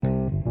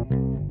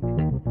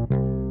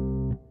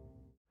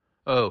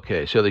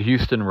Okay, so the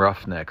Houston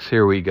Roughnecks.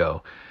 Here we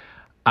go.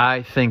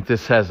 I think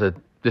this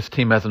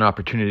team has an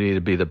opportunity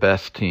to be the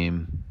best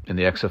team in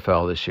the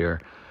XFL this year,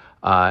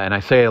 and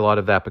I say a lot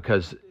of that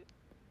because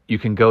you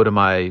can go to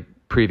my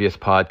previous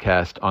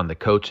podcast on the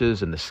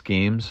coaches and the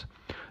schemes.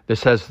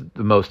 This has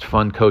the most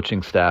fun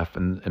coaching staff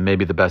and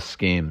maybe the best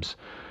schemes.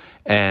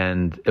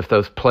 And if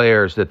those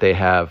players that they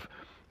have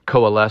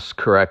coalesce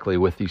correctly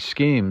with these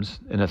schemes,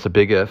 and that's a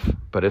big if,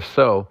 but if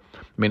so,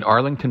 I mean,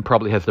 Arlington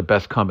probably has the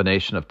best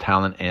combination of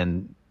talent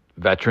and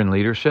veteran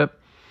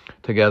leadership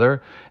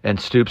together. And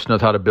Stoops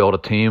knows how to build a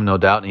team, no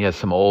doubt. And he has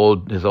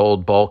his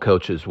old ball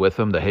coaches with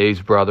him, the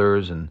Hayes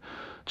brothers and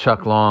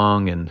Chuck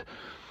Long, and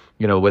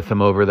with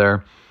him over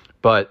there.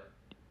 But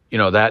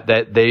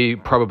that they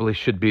probably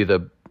should be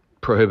the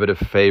prohibitive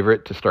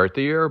favorite to start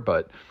the year,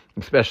 but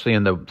especially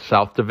in the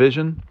South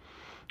Division.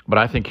 But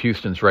I think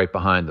Houston's right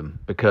behind them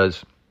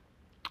because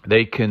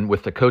they can,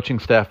 with the coaching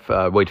staff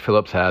Wade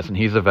Phillips has, and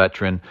he's a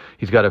veteran.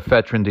 He's got a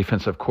veteran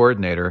defensive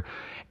coordinator,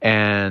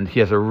 and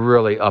he has a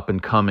really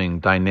up-and-coming,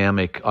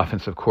 dynamic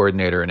offensive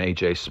coordinator in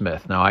A.J.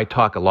 Smith. Now, I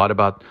talk a lot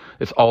about,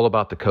 it's all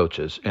about the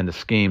coaches and the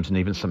schemes and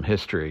even some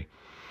history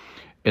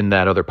in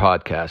that other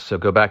podcast. So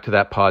go back to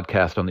that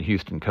podcast on the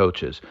Houston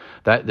coaches.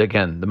 That,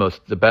 again, the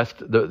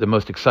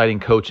most exciting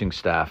coaching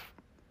staff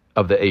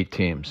of the 8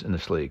 teams in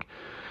this league.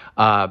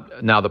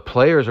 Now, the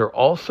players are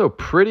also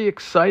pretty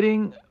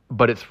exciting,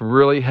 but it's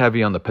really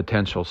heavy on the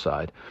potential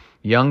side.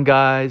 Young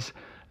guys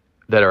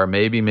that are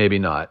maybe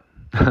not.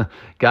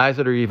 Guys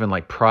that are even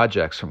like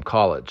projects from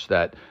college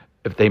that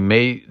if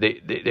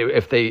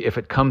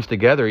it comes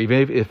together,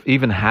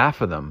 even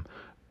half of them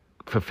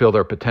fulfill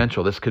their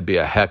potential, this could be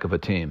a heck of a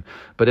team.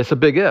 But it's a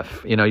big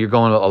if. You're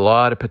going a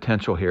lot of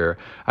potential here.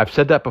 I've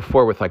said that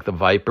before with like the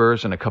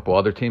Vipers and a couple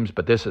other teams,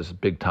 but this is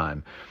big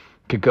time.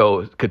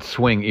 Could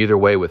swing either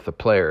way with the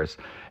players.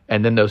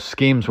 And then those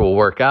schemes will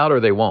work out or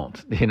they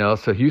won't,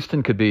 So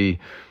Houston could be,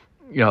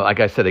 like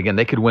I said, again,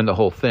 they could win the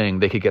whole thing.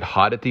 They could get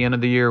hot at the end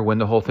of the year, win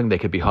the whole thing. They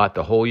could be hot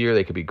the whole year.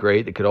 They could be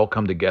great. It could all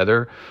come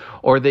together.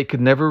 Or they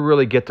could never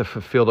really get to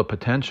fulfill the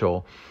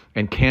potential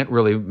and can't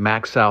really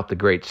max out the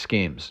great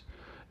schemes,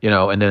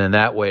 and then in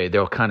that way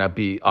they'll kind of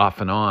be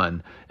off and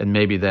on and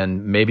maybe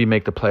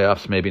make the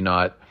playoffs, maybe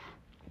not.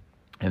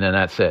 And then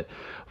that's it.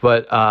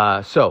 But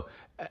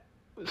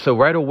So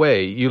right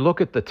away, you look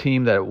at the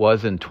team that it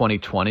was in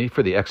 2020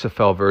 for the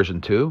XFL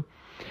version 2,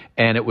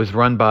 and it was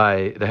run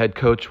by, the head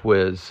coach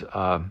was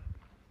the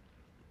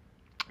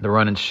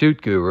run and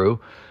shoot guru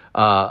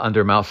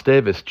under Mouse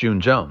Davis,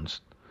 June Jones,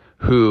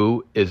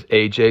 who is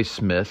A.J.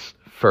 Smith's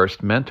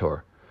first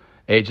mentor.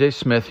 A.J.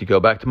 Smith, you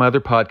go back to my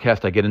other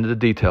podcast, I get into the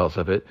details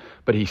of it,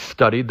 but he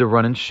studied the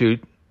run and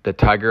shoot, the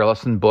Tiger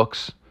Ellison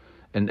books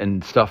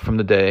and stuff from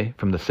the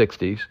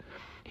 60s.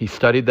 He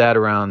studied that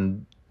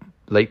around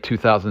late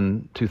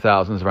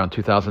 2000s, around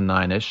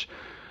 2009-ish,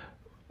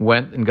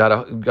 went and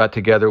got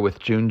together with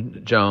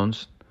June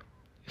Jones,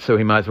 so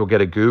he might as well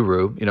get a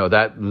guru.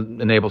 That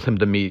enables him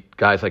to meet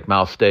guys like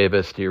Mouse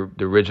Davis, the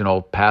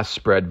original pass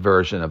spread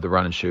version of the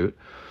run and shoot,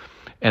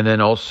 and then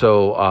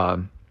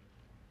also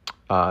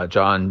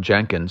John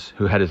Jenkins,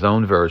 who had his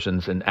own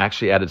versions and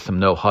actually added some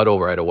no huddle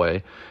right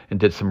away and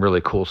did some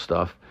really cool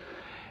stuff.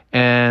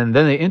 And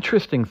then the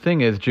interesting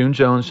thing is June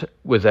Jones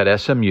was at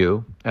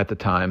SMU at the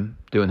time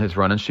doing his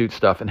run and shoot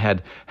stuff and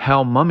had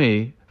Hal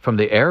Mummy from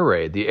the Air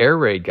Raid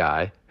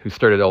guy who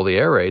started all the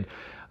Air Raid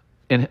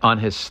on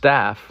his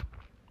staff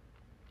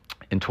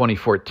in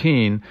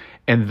 2014.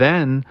 And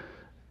then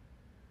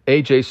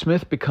A.J.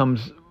 Smith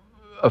becomes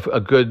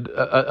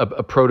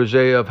a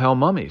protege of Hal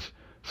Mummy's.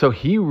 So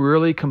he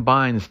really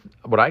combines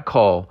what I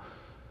call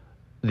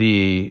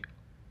instead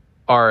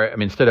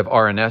of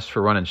R&S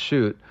for run and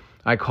shoot,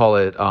 I call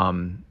it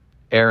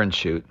air and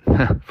shoot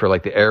for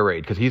like the air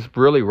raid, because he's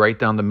really right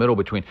down the middle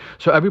between.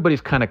 So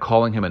everybody's kind of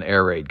calling him an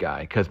air raid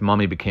guy because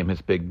Mummy became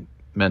his big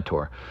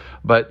mentor.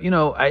 But,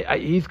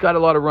 he's got a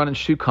lot of run and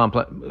shoot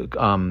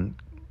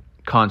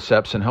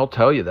concepts, and he'll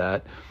tell you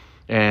that.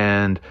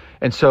 And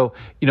so,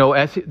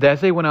 as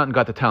they went out and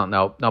got the talent,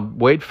 now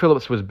Wade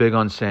Phillips was big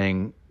on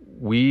saying,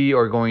 we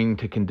are going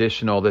to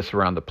condition all this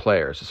around the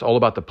players. It's all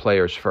about the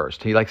players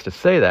first. He likes to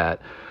say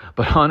that.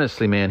 But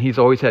honestly, man, he's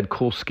always had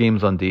cool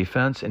schemes on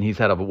defense, and he's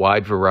had a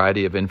wide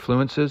variety of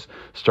influences,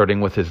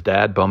 starting with his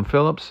dad, Bum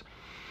Phillips.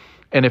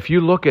 And if you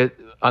look at,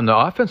 on the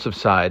offensive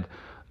side,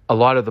 a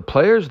lot of the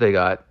players they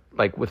got,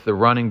 like with the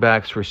running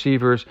backs,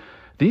 receivers,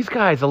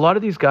 a lot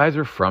of these guys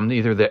are from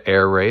either the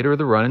air raid or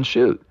the run and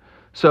shoot.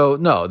 So,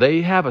 no,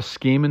 they have a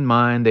scheme in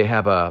mind. They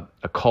have a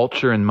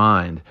culture in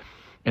mind,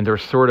 and they're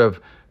sort of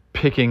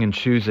picking and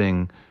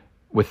choosing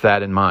with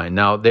that in mind.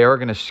 Now, they are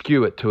going to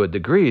skew it to a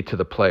degree to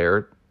the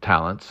player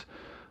talents,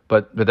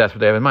 but that's what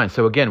they have in mind.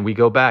 So again, we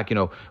go back,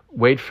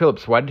 Wade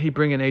Phillips, why did he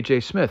bring in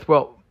A.J. Smith?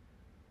 Well,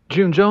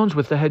 June Jones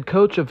was the head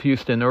coach of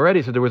Houston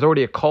already, so there was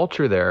already a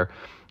culture there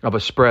of a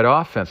spread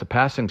offense, a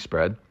passing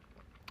spread.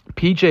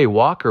 P.J.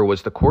 Walker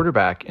was the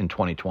quarterback in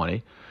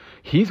 2020.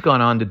 He's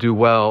gone on to do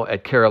well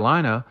at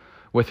Carolina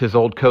with his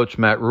old coach,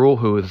 Matt Rule,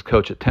 who is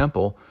coach at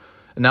Temple.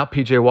 And now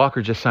P.J.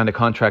 Walker just signed a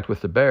contract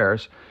with the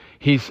Bears.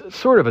 He's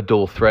sort of a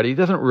dual threat. He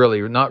doesn't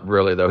really, not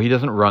really though. He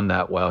doesn't run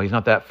that well. He's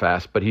not that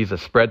fast, but he's a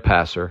spread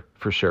passer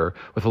for sure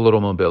with a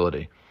little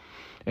mobility.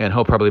 And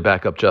he'll probably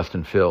back up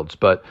Justin Fields.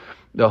 But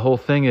the whole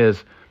thing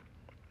is,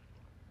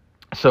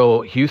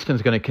 so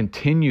Houston's going to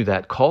continue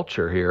that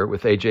culture here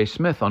with A.J.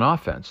 Smith on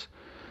offense.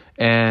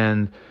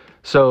 And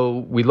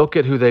so we look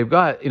at who they've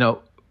got,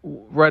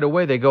 right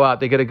away they go out,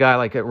 they get a guy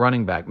like at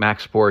running back,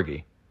 Max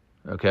Borghi,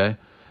 okay?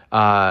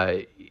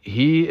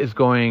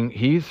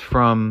 He's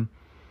from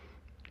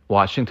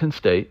Washington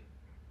State.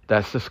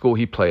 That's the school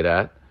he played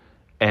at.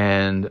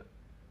 And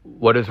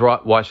what is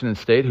Washington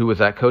State? Who was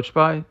that coached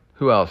by?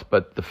 Who else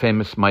but the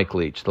famous Mike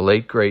Leach, the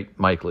late, great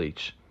Mike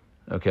Leach,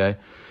 okay?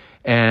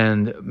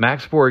 And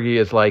Max Borghi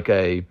is like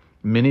a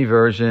mini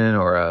version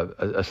or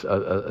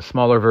a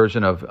smaller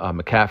version of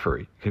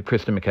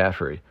Christian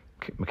McCaffrey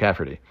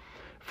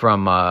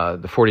from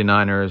the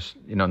 49ers.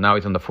 Now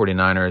he's on the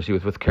 49ers. He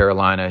was with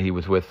Carolina. He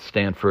was with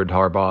Stanford,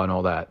 Harbaugh, and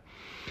all that.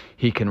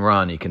 He can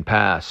run. He can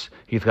pass.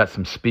 He's got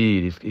some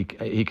speed.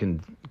 He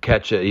can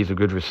catch it. He's a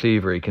good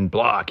receiver. He can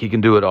block. He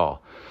can do it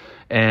all.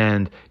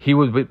 And he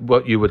was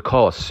what you would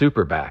call a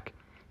super back.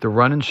 The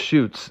run and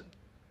shoots,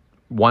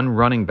 one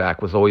running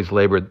back was always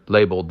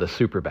labeled the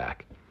super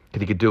back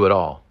because he could do it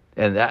all.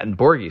 And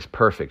Borghi's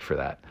perfect for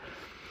that.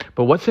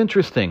 But what's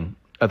interesting,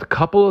 a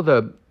couple of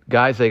the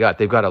guys they've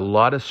got a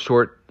lot of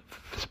short,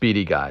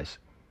 speedy guys,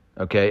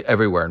 okay,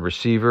 everywhere, in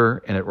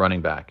receiver and at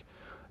running back.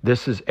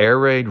 This is air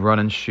raid, run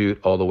and shoot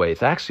all the way.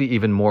 It's actually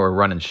even more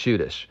run and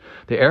shootish.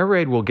 The air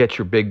raid will get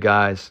your big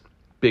guys,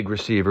 big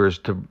receivers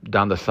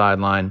down the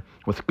sideline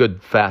with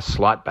good, fast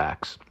slot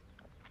backs.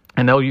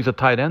 And they'll use a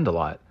tight end a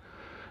lot.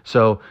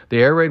 So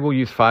the air raid will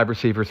use 5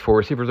 receivers, 4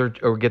 receivers,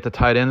 or get the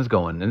tight ends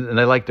going. And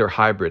they like their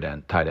hybrid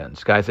tight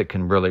ends, guys that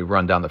can really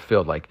run down the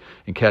field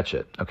and catch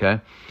it, okay?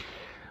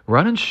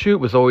 Run and shoot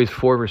was always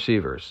 4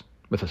 receivers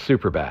with a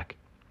super back.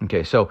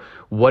 Okay, so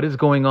what is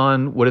going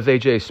on? What is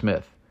A.J.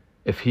 Smith?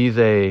 If he's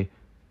a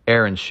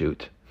air and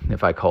shoot,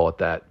 if I call it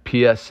that,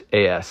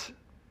 PSAS,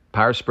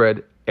 power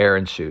spread, air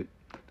and shoot,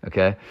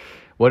 okay?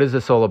 What is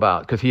this all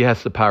about? Because he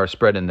has the power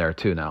spread in there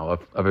too now.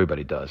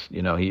 Everybody does.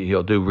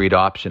 He'll do read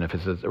option if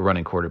it's a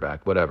running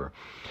quarterback, whatever.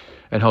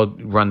 And he'll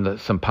run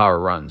some power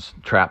runs,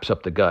 traps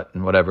up the gut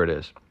and whatever it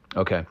is.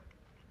 Okay.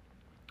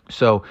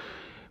 So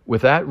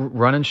with that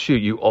run and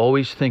shoot, you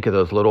always think of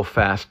those little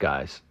fast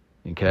guys,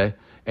 okay?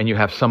 And you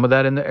have some of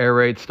that in the air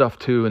raid stuff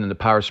too, and in the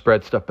power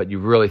spread stuff, but you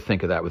really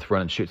think of that with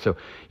run and shoot. So,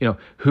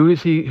 who did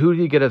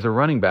he get as a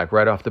running back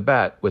right off the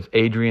bat? Was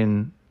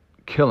Adrian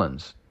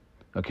Killins,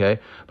 okay?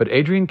 But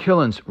Adrian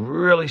Killins,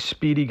 really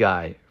speedy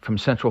guy from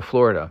Central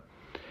Florida,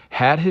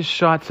 had his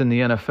shots in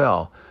the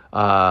NFL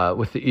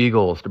with the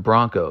Eagles, the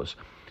Broncos.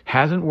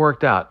 Hasn't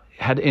worked out,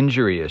 had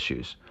injury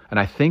issues. And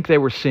I think they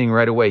were seeing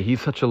right away,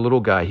 he's such a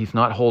little guy, he's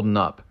not holding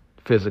up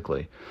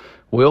physically.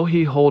 Will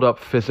he hold up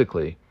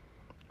physically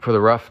for the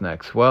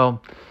Roughnecks?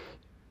 Well,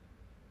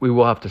 we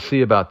will have to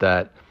see about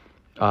that,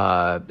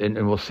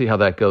 and we'll see how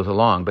that goes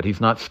along. But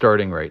he's not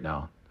starting right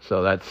now,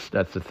 so that's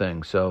the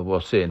thing. So we'll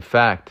see. In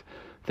fact,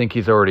 I think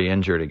he's already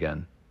injured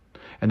again.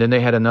 And then they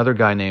had another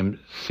guy named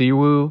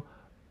Siwu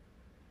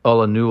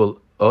Olanulua.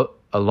 I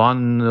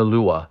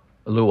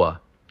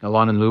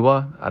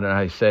don't know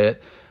how you say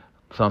it.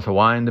 Sounds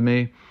Hawaiian to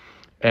me.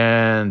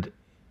 And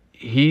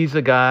he's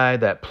a guy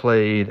that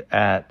played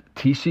at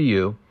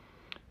TCU.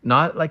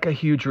 Not like a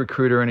huge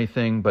recruit or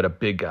anything, but a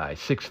big guy,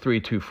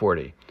 6'3",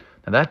 240.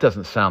 Now, that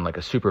doesn't sound like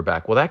a super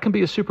back. Well, that can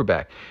be a super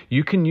back.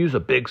 You can use a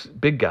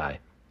big guy.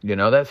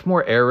 That's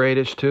more air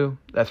raid-ish too.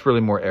 That's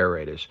really more air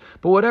raid-ish.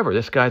 But whatever,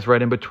 this guy's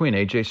right in between.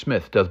 A.J.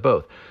 Smith does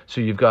both.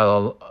 So you've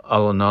got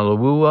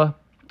Alanalua,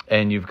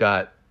 and you've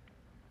got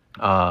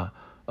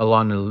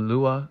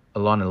Alanalua,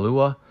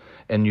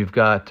 and you've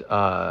got,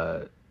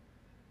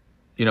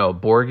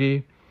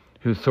 Borghi,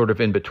 who's sort of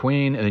in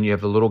between, and then you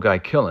have the little guy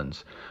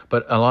Killins.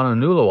 But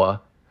Alanalua,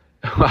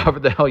 however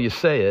the hell you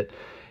say it,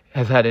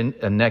 has had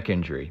a neck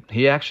injury.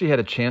 He actually had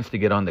a chance to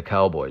get on the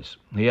Cowboys.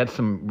 He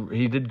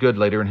did good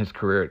later in his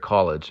career at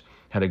college.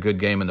 Had a good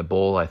game in the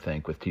bowl, I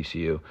think, with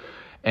TCU,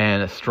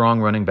 and a strong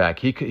running back.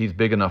 He's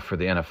big enough for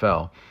the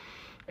NFL,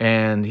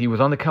 and he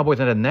was on the Cowboys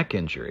and had a neck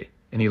injury,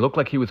 and he looked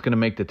like he was going to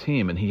make the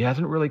team, and he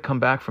hasn't really come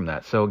back from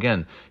that. So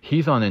again,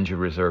 he's on injured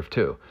reserve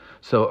too.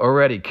 So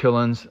already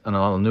Killins and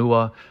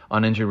Alanua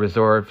on injured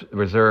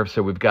reserve.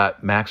 So we've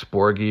got Max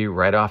Borghi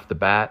right off the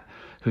bat,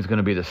 who's going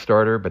to be the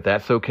starter, but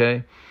that's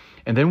okay.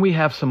 And then we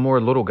have some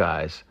more little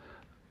guys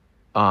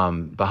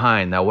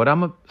behind. Now, what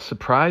I'm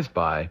surprised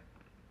by,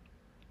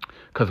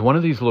 because one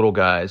of these little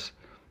guys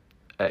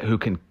who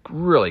can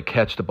really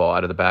catch the ball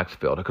out of the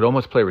backfield, who could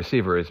almost play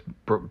receiver, is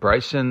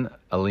Bryson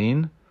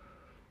Allen,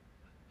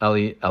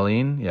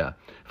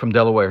 from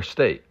Delaware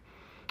State.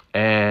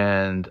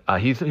 And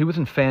he was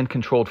in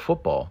fan-controlled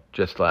football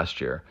just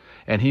last year.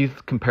 And he's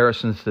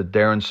comparisons to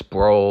Darren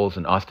Sproles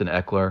and Austin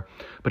Eckler.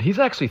 But he's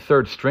actually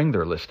third string,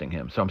 they're listing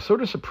him. So I'm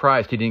sort of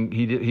surprised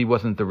he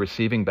wasn't the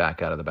receiving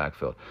back out of the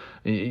backfield.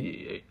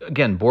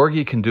 Again,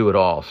 Borghi can do it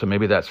all, so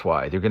maybe that's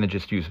why. They're going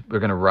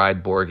to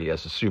ride Borghi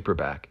as a super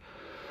back.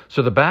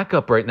 So the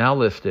backup right now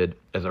listed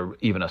as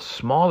even a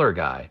smaller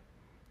guy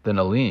than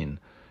a lean,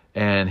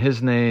 and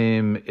his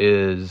name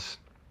is,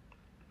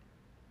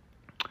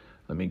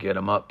 let me get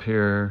him up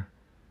here.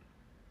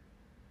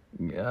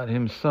 Got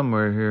him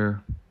somewhere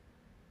here.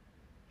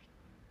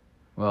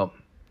 Well,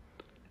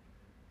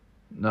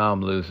 now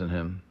I'm losing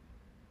him.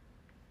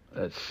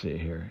 Let's see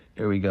here.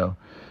 Here we go.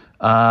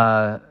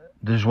 Dejon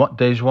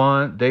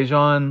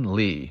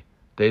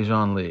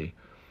Lee.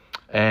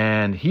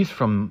 And he's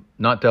from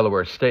not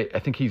Delaware State. I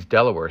think he's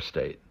Delaware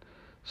State.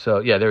 So,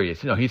 yeah, there he is.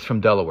 He's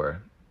from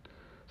Delaware.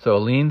 So,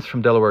 Lean's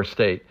from Delaware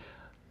State.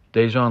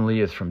 Dejon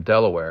Lee is from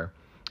Delaware.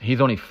 He's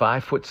only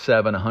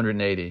 5'7",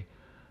 180.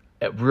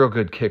 A real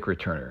good kick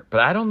returner. But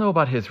I don't know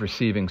about his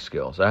receiving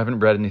skills. I haven't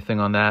read anything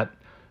on that.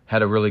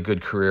 Had a really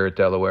good career at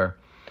Delaware.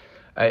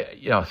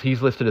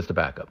 He's listed as the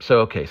backup. So,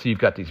 okay, so you've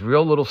got these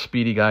real little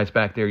speedy guys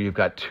back there. You've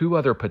got two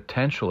other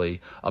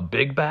potentially, a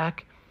big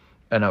back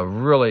and a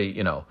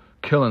really,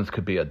 Killins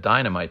could be a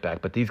dynamite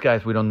back. But these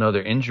guys, we don't know.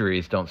 Their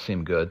injuries don't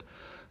seem good.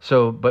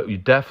 So, but you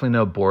definitely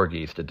know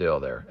Borghe's the deal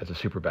there as a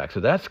super back.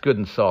 So that's good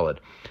and solid.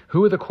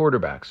 Who are the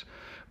quarterbacks?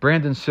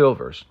 Brandon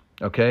Silvers,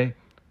 okay?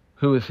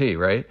 Who is he,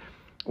 right?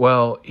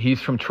 Well, he's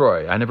from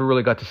Troy. I never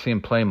really got to see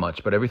him play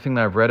much, but everything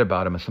that I've read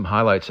about him and some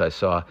highlights I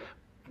saw,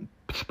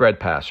 spread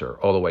passer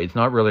all the way. He's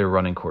not really a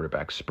running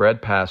quarterback.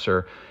 Spread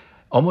passer.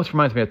 Almost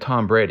reminds me of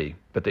Tom Brady.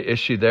 But the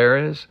issue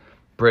there is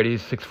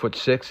Brady's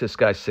 6'6". This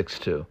guy's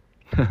 6'2".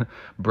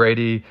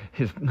 Brady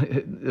is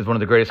one of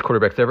the greatest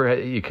quarterbacks ever.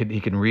 He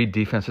can read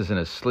defenses in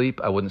his sleep.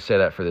 I wouldn't say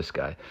that for this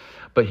guy.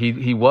 But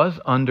he was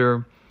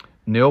under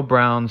Neil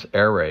Brown's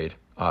air raid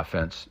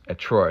offense at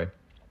Troy,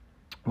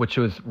 which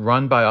was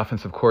run by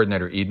offensive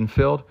coordinator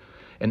Edenfield.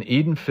 And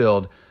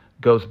Edenfield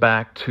goes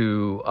back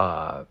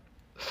to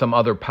some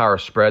other power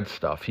spread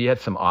stuff. He had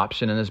some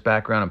option in his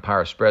background and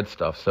power spread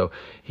stuff. So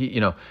he,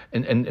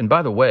 and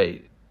by the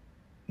way,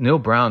 Neil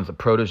Brown's a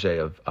protege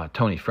of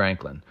Tony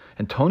Franklin.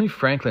 And Tony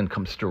Franklin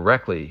comes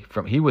directly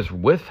from, he was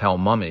with Hal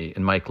Mummy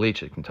and Mike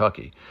Leach at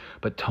Kentucky.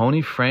 But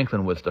Tony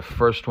Franklin was the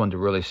first one to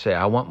really say,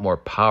 I want more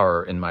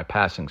power in my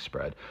passing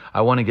spread.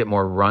 I want to get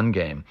more run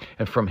game.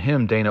 And from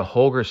him, Dana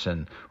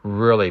Holgerson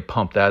really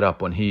pumped that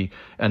up when he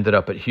ended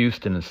up at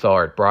Houston and saw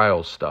Art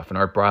Briles stuff. And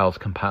Art Briles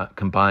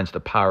combines the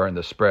power and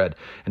the spread.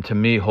 And to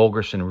me,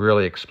 Holgerson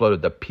really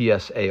exploded the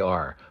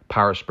PSAR,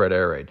 power spread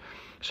air raid.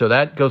 So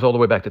that goes all the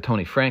way back to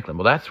Tony Franklin.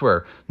 Well, that's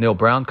where Neil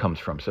Brown comes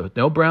from. So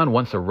Neil Brown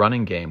wants a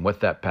running game with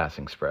that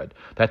passing spread.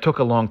 That took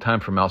a long time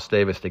for Mouse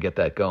Davis to get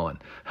that going.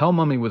 Hal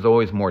Mummy was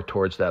always more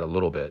towards that a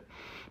little bit.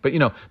 But,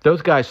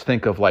 those guys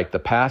think of like the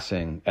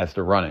passing as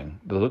the running.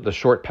 The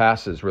short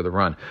passes were the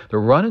run. The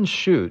run and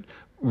shoot,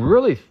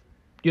 really,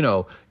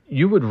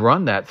 you would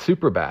run that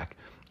super back.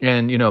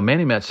 And,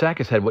 Manny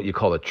Matsakis had what you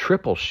call a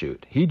triple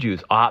shoot. He'd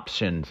use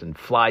options and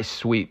fly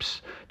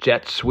sweeps,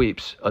 jet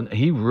sweeps.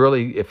 He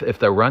really, if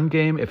the run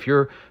game, if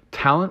your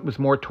talent was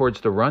more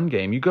towards the run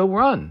game, you go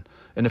run.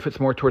 And if it's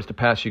more towards the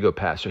pass, you go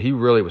pass. So he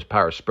really was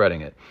power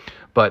spreading it.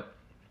 But,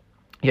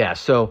 yeah,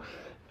 so,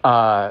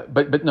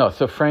 but no,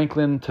 so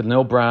Franklin to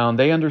Neil Brown,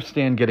 they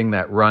understand getting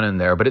that run in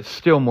there, but it's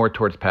still more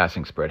towards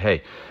passing spread.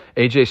 Hey,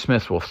 A.J.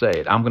 Smith will say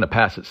it. I'm going to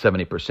pass it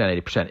 70%,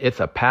 80%.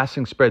 It's a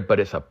passing spread, but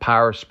it's a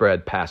power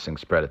spread, passing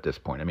spread at this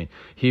point. I mean,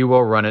 he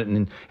will run it.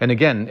 And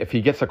again, if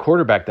he gets a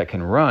quarterback that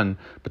can run,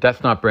 but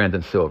that's not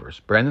Brandon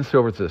Silvers. Brandon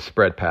Silvers is a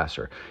spread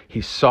passer.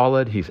 He's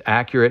solid, he's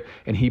accurate,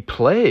 and he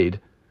played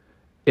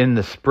in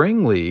the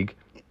spring league.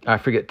 I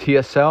forget,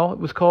 TSL it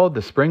was called,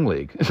 the spring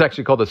league. It's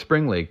actually called the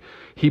spring league.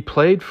 He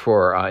played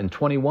for, in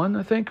 21,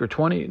 I think, or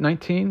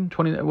 2019,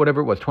 whatever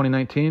it was,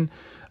 2019.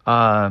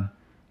 No,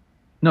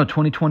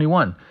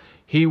 2021.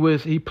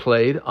 He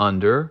played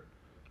under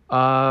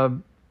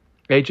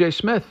A.J.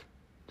 Smith.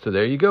 So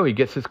there you go. He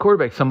gets his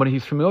quarterback, somebody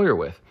he's familiar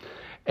with.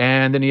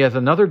 And then he has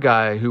another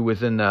guy who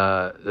was in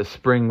the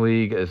spring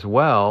league as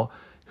well,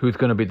 who's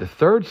going to be the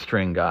third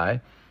string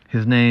guy.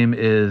 His name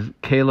is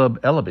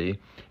Caleb Ellaby,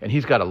 and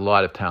he's got a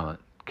lot of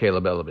talent,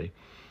 Caleb Ellaby.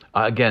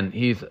 Again,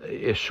 he's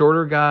a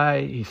shorter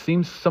guy. He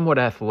seems somewhat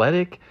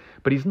athletic,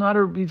 but he's not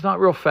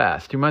real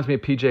fast. He reminds me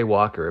of P.J.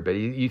 Walker, but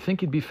you think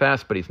he'd be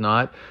fast, but he's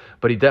not.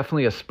 But he's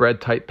definitely a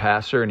spread-type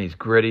passer, and he's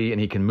gritty, and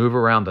he can move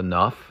around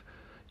enough,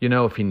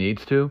 if he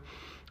needs to.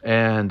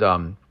 And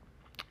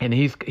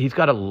he's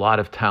got a lot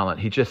of talent.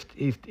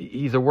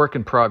 He's a work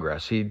in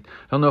progress. I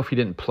don't know if he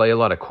didn't play a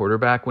lot of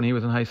quarterback when he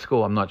was in high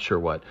school. I'm not sure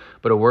what,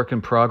 but a work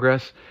in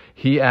progress.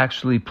 He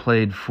actually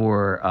played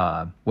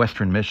for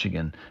Western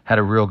Michigan, had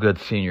a real good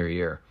senior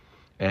year.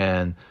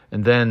 And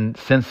then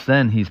since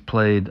then he's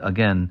played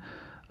again.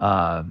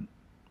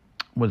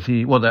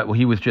 He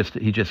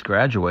just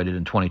graduated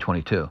in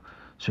 2022,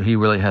 so he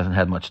really hasn't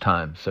had much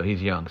time. So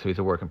he's young, so he's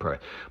a work in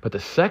progress. But the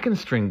second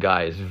string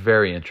guy is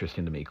very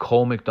interesting to me,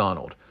 Cole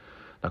McDonald.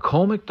 Now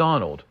Cole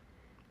McDonald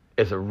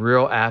is a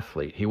real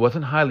athlete. He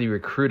wasn't highly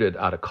recruited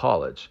out of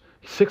college.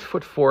 He's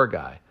 6'4"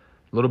 guy,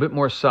 a little bit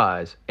more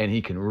size, and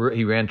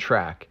he ran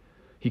track.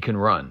 He can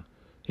run.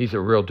 He's a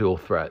real dual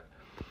threat.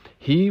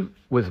 He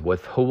was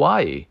with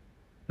Hawaii.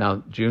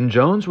 Now, June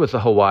Jones was a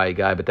Hawaii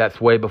guy, but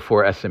that's way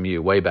before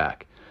SMU, way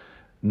back.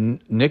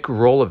 Nick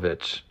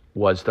Rolovich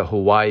was the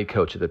Hawaii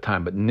coach at the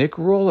time, but Nick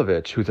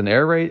Rolovich, who's an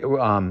air raid, a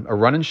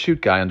run and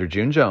shoot guy under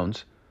June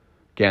Jones,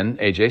 again,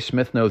 AJ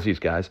Smith knows these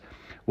guys.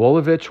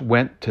 Rolovich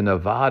went to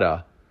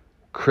Nevada,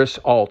 Chris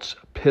Alt's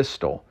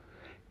pistol,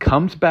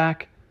 comes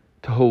back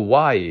to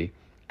Hawaii,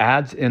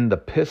 adds in the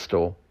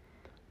pistol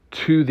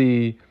to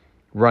the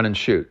run and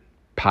shoot.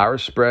 Power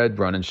spread,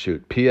 run and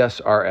shoot,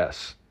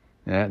 PSRS.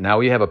 Yeah, now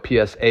we have a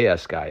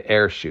PSAS guy,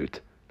 air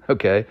shoot.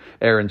 Okay,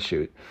 air and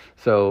shoot.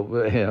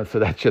 So, so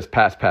that's just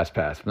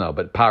pass. No,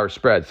 but power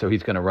spread, so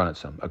he's going to run it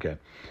some. Okay,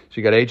 so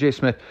you got AJ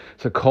Smith.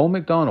 So Cole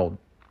McDonald,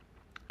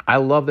 I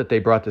love that they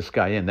brought this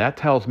guy in. That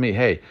tells me,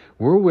 hey,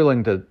 we're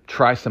willing to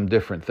try some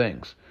different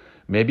things.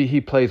 Maybe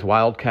he plays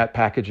wildcat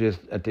packages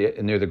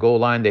near the goal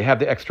line. They have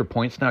the extra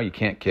points now. You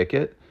can't kick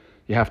it.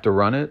 You have to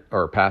run it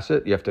or pass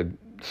it. You have to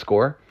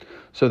score.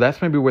 So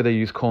that's maybe where they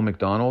use Cole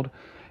McDonald.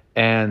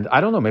 And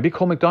I don't know, maybe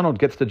Cole McDonald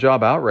gets the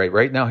job outright.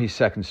 Right now he's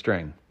second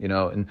string,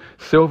 and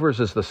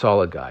Silvers is the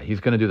solid guy. He's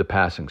going to do the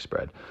passing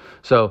spread.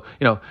 So,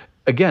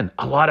 again,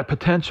 a lot of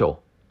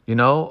potential, I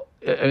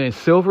mean,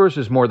 Silvers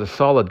is more the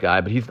solid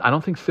guy, but I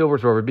don't think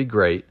Silvers will ever be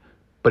great,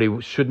 but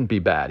he shouldn't be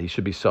bad. He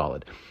should be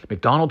solid.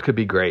 McDonald could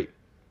be great,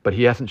 but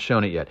he hasn't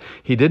shown it yet.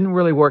 He didn't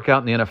really work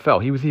out in the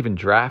NFL. He was even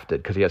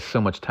drafted because he has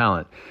so much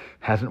talent.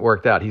 Hasn't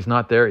worked out. He's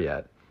not there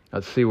yet.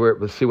 Let's see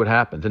what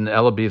happens. And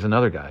ILB is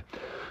another guy.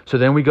 So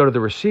then we go to the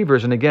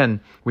receivers, and again,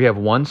 we have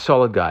one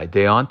solid guy,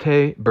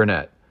 Deontay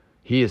Burnett.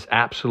 He is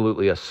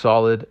absolutely a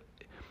solid.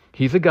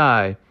 He's a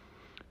guy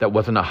that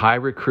wasn't a high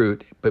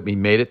recruit, but he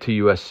made it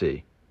to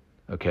USC,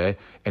 okay?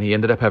 And he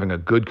ended up having a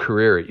good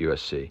career at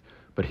USC.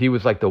 But he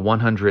was like the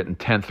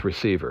 110th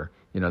receiver.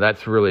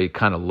 That's really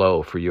kind of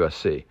low for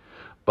USC.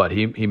 But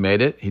he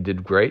made it. He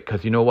did great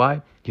because you know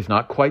why? He's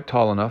not quite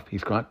tall enough.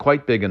 He's not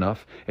quite big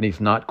enough. And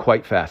he's not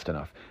quite fast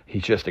enough.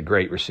 He's just a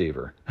great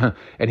receiver.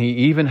 And he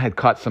even had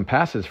caught some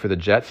passes for the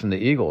Jets and the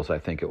Eagles, I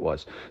think it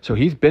was. So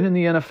he's been in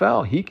the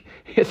NFL.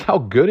 Here's how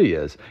good he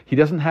is. He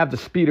doesn't have the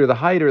speed or the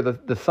height or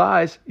the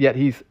size, yet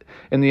he's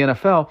in the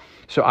NFL.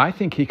 So I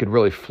think he could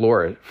really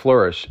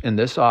flourish in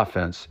this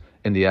offense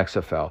in the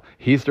XFL.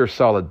 He's their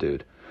solid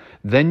dude.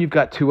 Then you've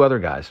got two other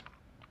guys.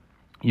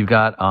 You've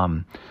got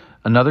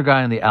another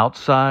guy on the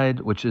outside,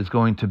 which is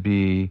going to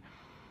be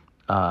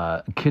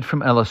a kid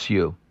from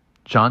LSU,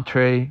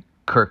 Jontre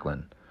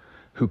Kirkland,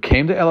 who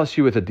came to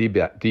LSU as a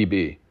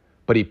DB,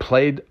 but he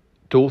played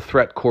dual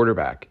threat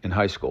quarterback in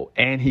high school,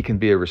 and he can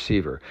be a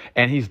receiver.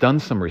 And he's done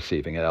some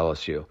receiving at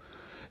LSU.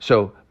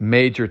 So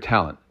major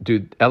talent.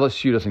 Dude,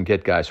 LSU doesn't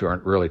get guys who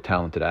aren't really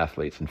talented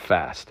athletes and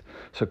fast.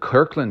 So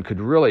Kirkland could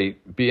really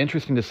be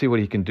interesting to see what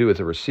he can do as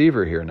a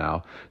receiver here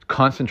now,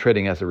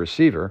 concentrating as a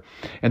receiver.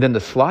 And then the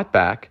slot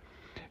back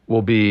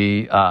will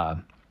be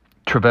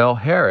Travell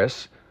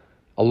Harris,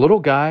 a little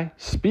guy,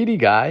 speedy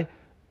guy,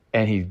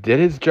 and he did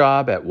his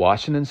job at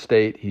Washington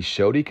State. He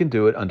showed he can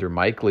do it under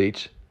Mike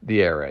Leach,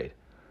 the air raid.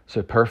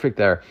 So perfect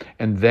there.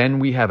 And then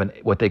we have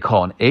what they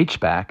call an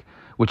H-back,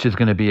 which is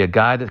going to be a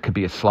guy that could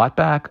be a slot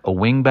back, a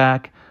wing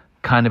back,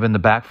 kind of in the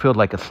backfield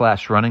like a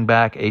slash running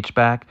back,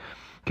 H-back,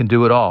 can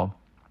do it all.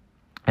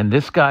 And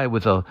this guy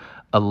was a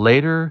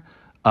later,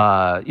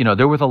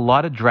 there was a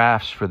lot of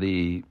drafts for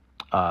the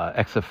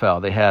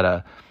XFL.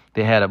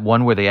 They had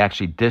one where they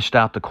actually dished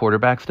out the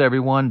quarterbacks to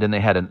everyone. Then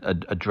they had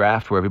a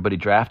draft where everybody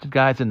drafted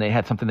guys, and they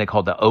had something they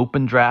called the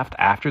open draft.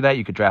 After that,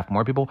 you could draft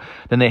more people.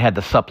 Then they had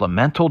the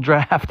supplemental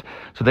draft.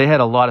 So they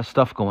had a lot of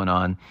stuff going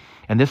on.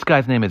 And this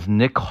guy's name is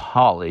Nick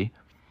Hawley,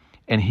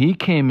 and he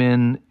came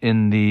in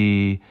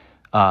the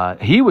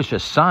he was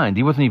just signed.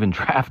 He wasn't even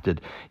drafted.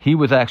 He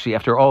was actually,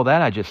 after all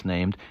that I just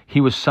named, he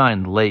was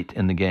signed late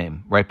in the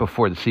game, right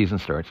before the season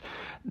starts.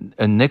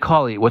 And Nick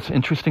Hawley, what's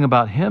interesting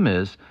about him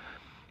is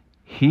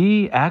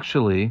he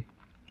actually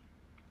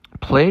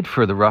played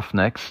for the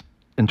Roughnecks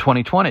in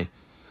 2020,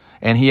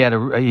 and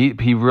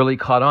he really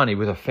caught on. He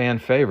was a fan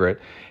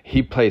favorite.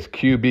 He plays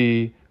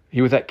QB.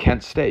 He was at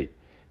Kent State.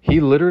 He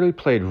literally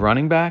played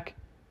running back,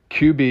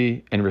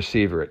 QB, and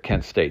receiver at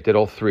Kent State. Did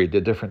all three.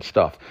 Did different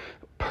stuff.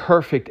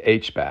 Perfect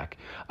H-back.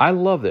 I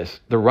love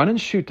this. The run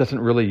and shoot doesn't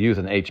really use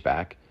an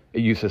H-back.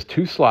 It uses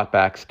two slot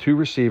backs, two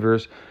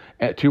receivers,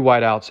 two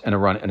wideouts,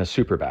 and a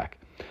super back.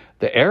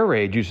 The air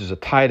raid uses a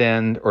tight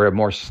end or a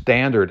more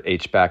standard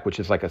H-back, which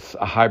is like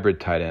a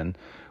hybrid tight end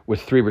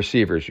with three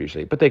receivers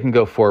usually. But they can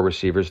go four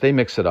receivers. They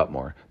mix it up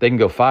more. They can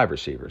go five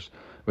receivers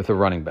with a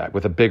running back,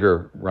 with a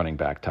bigger running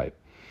back type.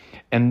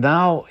 And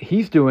now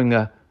he's doing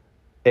a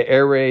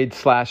air raid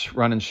 /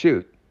 run and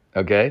shoot.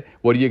 Okay?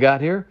 What do you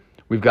got here?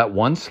 We've got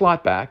one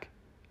slot back,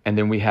 and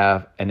then we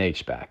have an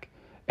H-back.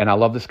 And I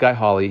love this guy,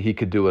 Hawley. He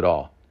could do it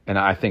all. And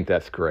I think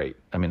that's great.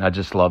 I mean, I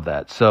just love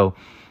that. So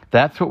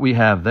that's what we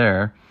have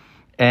there.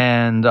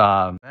 And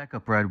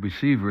backup wide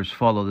receivers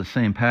follow the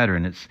same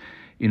pattern. It's,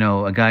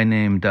 a guy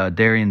named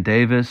Darian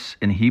Davis,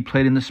 and he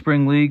played in the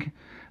spring league.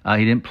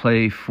 He didn't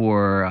play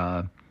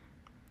for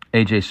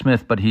AJ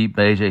Smith, but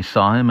AJ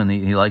saw him, and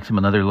he likes him,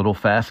 another little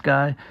fast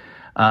guy.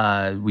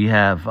 We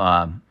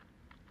have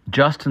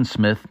Justin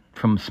Smith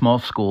from small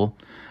school.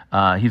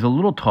 He's a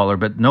little taller,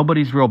 but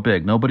nobody's real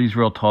big. Nobody's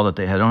real tall that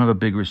they had. They don't have a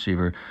big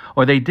receiver.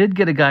 Or they did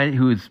get a guy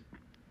who is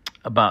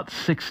about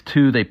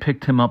 6'2". They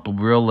picked him up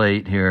real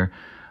late here.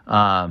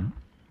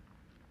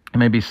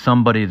 Maybe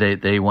somebody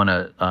they want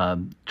to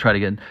try to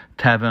get.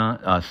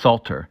 Tavon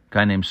Salter,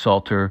 guy named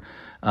Salter.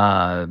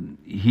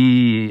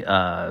 He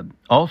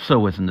also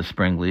was in the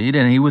spring lead,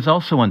 and he was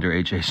also under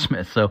A.J.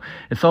 Smith. So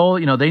it's all,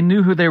 they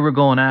knew who they were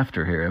going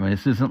after here. I mean,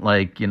 this isn't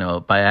like,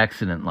 by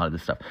accident, a lot of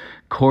this stuff.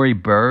 Corey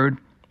Bird,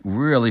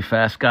 really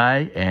fast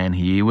guy, and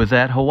he was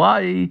at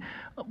Hawaii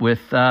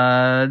with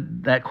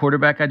that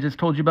quarterback I just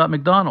told you about,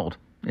 McDonald.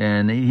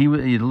 And he's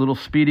a little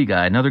speedy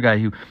guy. Another guy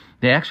who,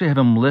 they actually have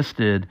him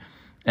listed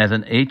as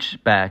an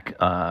H-back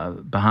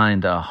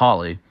behind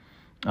Hawley.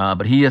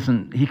 But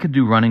he could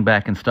do running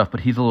back and stuff,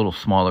 but he's a little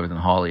smaller than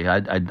Hawley. I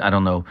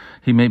don't know.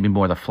 He may be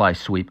more the fly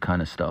sweep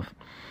kind of stuff.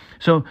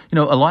 So,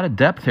 a lot of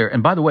depth here.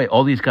 And by the way,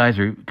 all these guys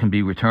can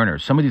be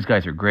returners. Some of these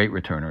guys are great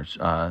returners.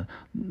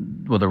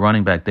 With a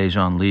running back,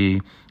 Dejon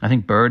Lee, I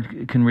think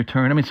Bird can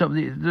return. I mean,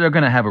 they're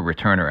going to have a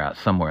returner out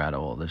somewhere out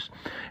of all this.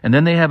 And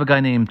then they have a guy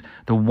named,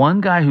 the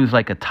one guy who's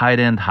like a tight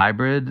end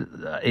hybrid,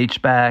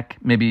 H-back,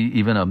 maybe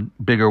even a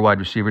bigger wide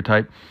receiver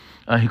type,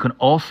 who can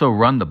also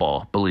run the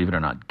ball, believe it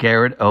or not,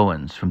 Garrett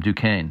Owens from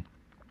Duquesne.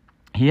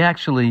 He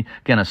actually,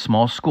 again, a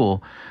small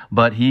school,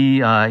 but he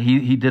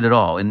did it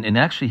all. And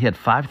actually, he had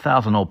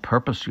 5,000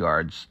 all-purpose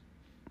yards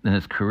in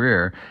his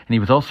career, and he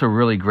was also a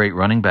really great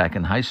running back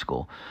in high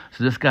school.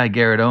 So this guy,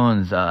 Garrett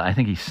Owens, I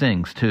think he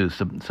sings, too,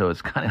 so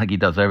it's kind of like he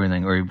does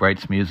everything, or he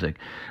writes music.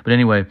 But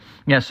anyway,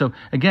 yeah, so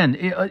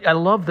again, I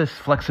love this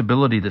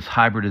flexibility, this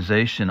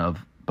hybridization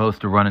of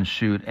both the run and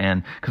shoot,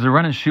 and because the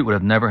run and shoot would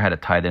have never had a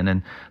tight end,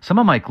 and some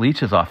of Mike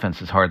Leach's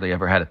offenses hardly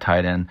ever had a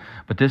tight end,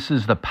 but this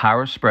is the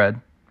power spread,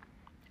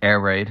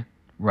 air raid,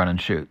 run and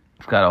shoot.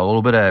 It's got a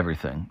little bit of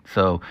everything.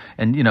 So,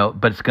 and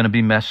but it's going to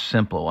be mesh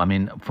simple. I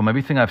mean, from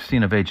everything I've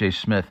seen of A.J.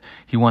 Smith,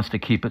 he wants to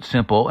keep it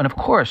simple, and of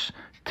course,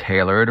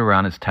 tailor it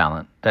around his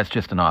talent. That's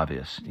just an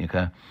obvious,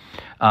 okay?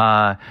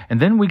 And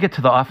then we get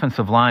to the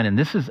offensive line, and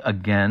this is,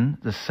 again,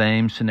 the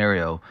same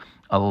scenario.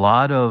 A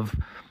lot of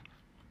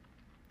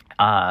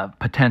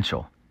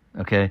potential,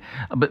 okay?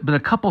 But a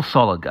couple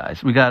solid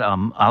guys. We got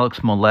Alex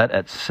Mollett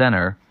at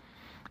center,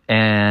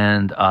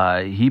 and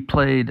he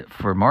played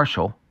for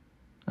Marshall,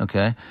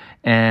 okay?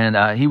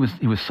 And he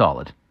was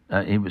solid.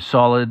 He was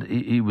solid.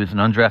 He was an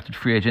undrafted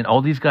free agent.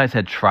 All these guys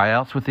had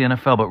tryouts with the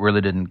NFL, but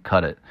really didn't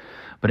cut it.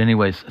 But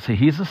anyways, so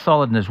he's a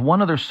solid, and there's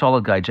one other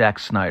solid guy, Jack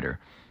Snyder.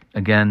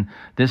 Again,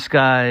 this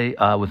guy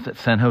was at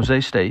San Jose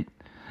State,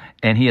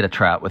 and he had a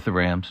tryout with the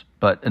Rams,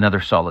 but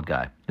another solid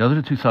guy. The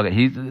other two solid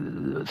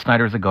guys.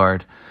 Snyder's a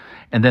guard.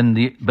 And then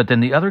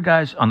the other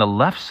guys on the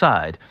left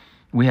side,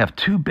 we have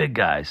two big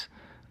guys.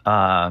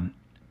 One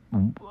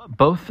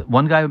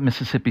guy at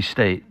Mississippi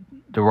State,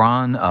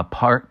 Deron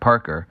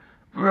Parker,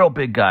 real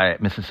big guy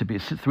at Mississippi,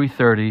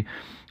 330,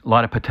 a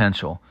lot of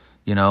potential,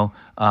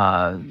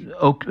 a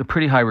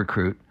pretty high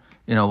recruit.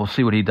 We'll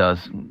see what he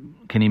does.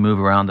 Can he move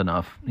around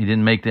enough? He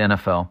didn't make the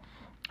NFL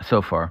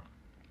so far.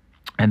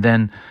 And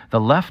then the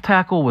left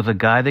tackle was a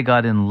guy they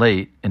got in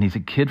late, and he's a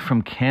kid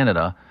from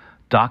Canada.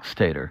 Doc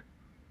Stater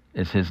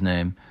is his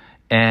name.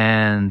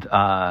 And,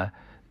 I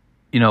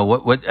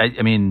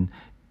mean,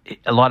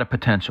 a lot of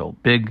potential.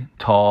 Big,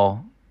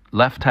 tall,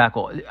 left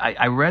tackle.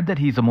 I read that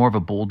he's more of a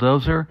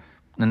bulldozer,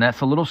 and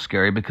that's a little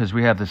scary because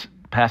we have this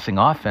passing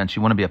offense.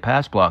 You want to be a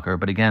pass blocker,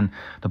 but again,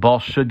 the ball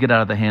should get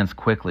out of the hands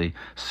quickly.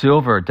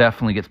 Silver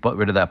definitely gets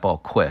rid of that ball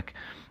quick.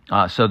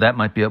 So that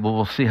might be it.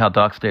 We'll see how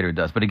Doc Stater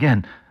does. But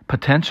again,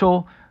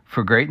 potential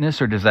for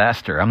greatness or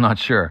disaster, I'm not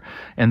sure.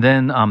 And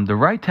then the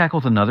right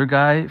tackle's another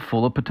guy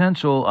full of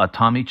potential,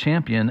 Tommy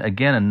Champion.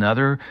 Again,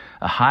 a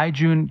high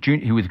junior.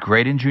 He was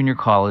great in junior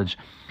college.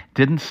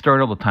 Didn't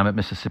start all the time at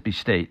Mississippi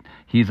State.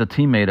 He's a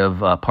teammate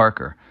of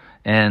Parker.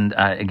 And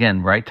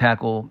again, right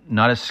tackle,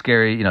 not as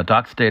scary.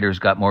 Doc Stater's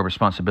got more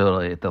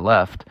responsibility at the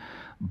left.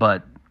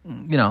 But,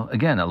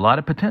 again, a lot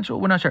of potential.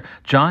 We're not sure.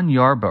 John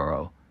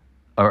Yarbrough,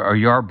 or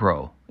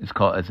Yarbrough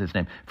is his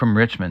name, from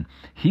Richmond.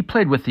 He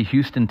played with the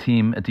Houston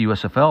team at the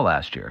USFL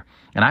last year.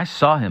 And I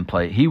saw him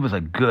play. He was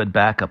a good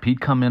backup. He'd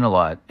come in a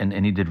lot,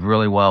 and he did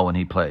really well when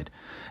he played.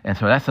 And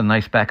so that's a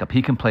nice backup.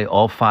 He can play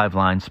all 5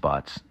 line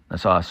spots.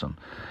 That's awesome.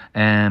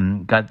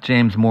 And got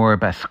James Moore,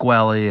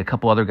 Basquelli, a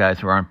couple other guys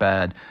who aren't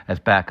bad as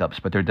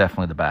backups, but they're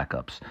definitely the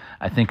backups.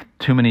 I think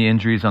too many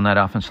injuries on that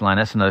offensive line.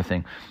 That's another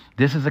thing.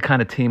 This is the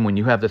kind of team when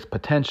you have this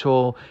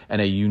potential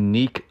and a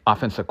unique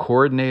offensive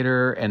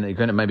coordinator, and you're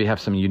going to maybe have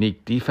some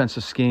unique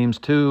defensive schemes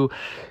too.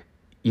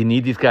 You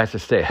need these guys to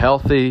stay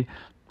healthy.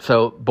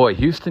 So, boy,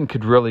 Houston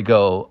could really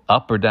go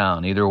up or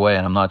down either way,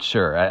 and I'm not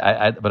sure.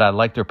 But I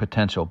like their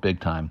potential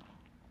big time.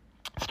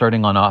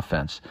 Starting on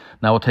offense.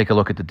 Now we'll take a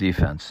look at the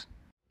defense.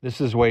 This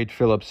is Wade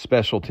Phillips'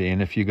 specialty,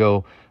 and if you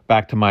go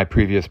back to my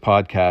previous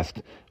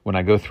podcast, when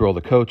I go through all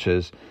the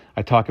coaches,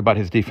 I talk about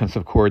his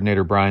defensive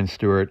coordinator, Brian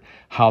Stewart,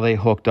 how they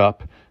hooked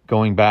up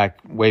going back,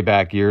 way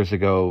back years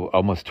ago,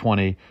 almost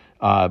 20,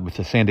 with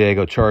the San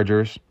Diego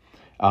Chargers.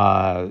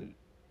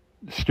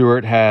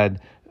 Stewart had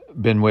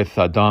been with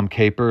Dom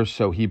Capers,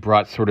 so he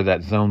brought sort of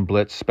that zone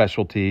blitz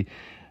specialty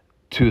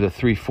to the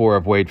 3-4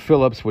 of Wade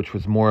Phillips, which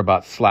was more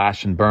about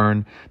slash and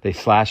burn. They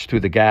slashed through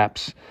the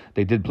gaps.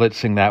 They did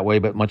blitzing that way,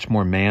 but much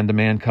more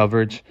man-to-man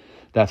coverage.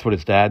 That's what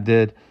his dad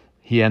did.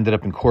 He ended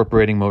up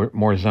incorporating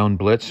more zone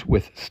blitz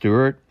with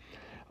Stewart.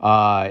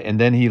 And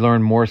then he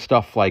learned more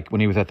stuff like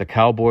when he was at the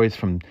Cowboys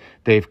from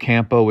Dave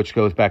Campo, which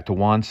goes back to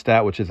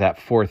Wannstedt, which is that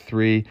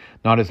 4-3,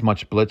 not as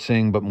much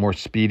blitzing, but more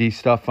speedy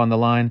stuff on the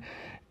line.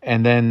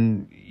 And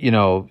then,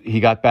 he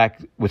got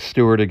back with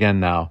Stewart again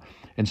now.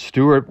 And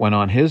Stewart went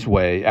on his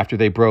way after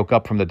they broke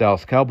up from the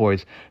Dallas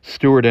Cowboys.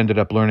 Stewart ended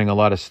up learning a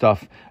lot of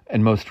stuff.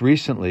 And most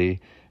recently,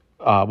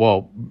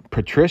 Matt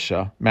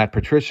Patricia,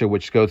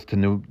 which goes to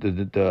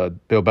the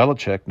Bill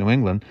Belichick, New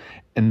England.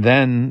 And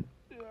then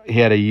he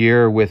had a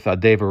year with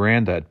Dave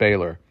Aranda at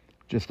Baylor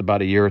just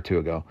about a year or two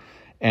ago.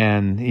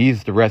 And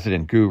he's the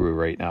resident guru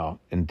right now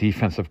in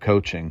defensive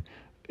coaching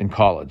in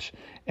college.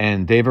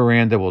 And Dave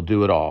Aranda will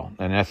do it all.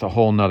 And that's a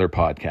whole nother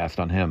podcast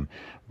on him.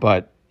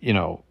 But,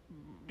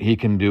 he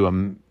can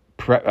do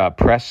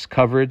press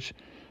coverage,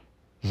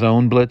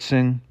 zone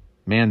blitzing,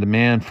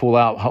 man-to-man, full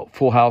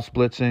house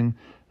blitzing,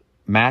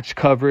 match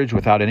coverage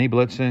without any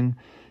blitzing,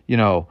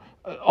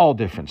 all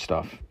different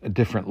stuff,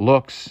 different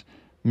looks,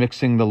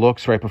 mixing the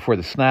looks right before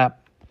the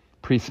snap,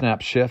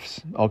 pre-snap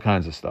shifts, all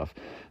kinds of stuff.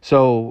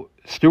 So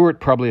Stewart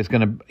probably is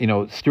going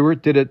to,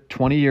 Stewart did it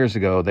 20 years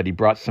ago that he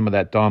brought some of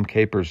that Dom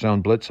Capers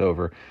zone blitz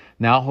over.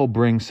 Now he'll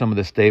bring some of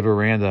this Dave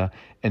Aranda,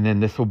 and then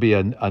this will be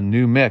a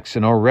new mix.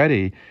 And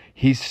already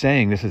he's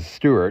saying, this is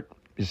Stewart,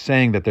 is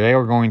saying that they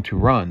are going to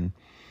run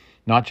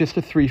not just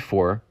the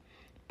 3-4,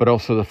 but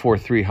also the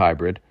 4-3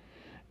 hybrid.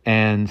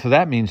 And so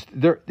that means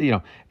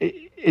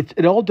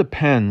it all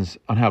depends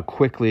on how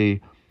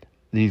quickly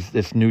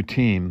this new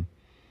team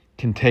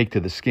can take to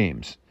the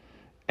schemes.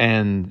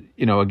 And,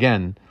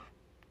 again,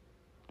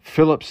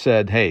 Phillips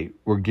said, hey,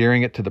 we're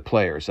gearing it to the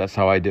players. That's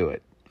how I do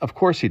it. Of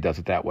course he does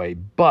it that way,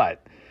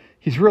 but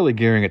he's really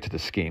gearing it to the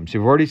schemes.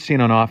 You've already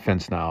seen on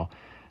offense now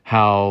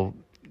how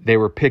they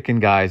were picking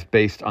guys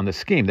based on the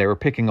scheme. They were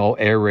picking all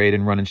air raid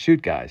and run and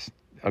shoot guys.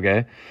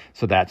 Okay?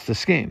 So that's the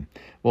scheme.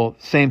 Well,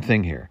 same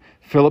thing here.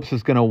 Phillips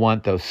is going to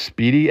want those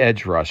speedy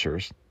edge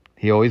rushers.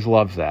 He always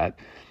loves that.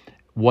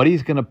 What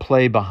he's going to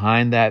play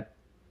behind that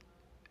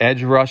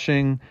edge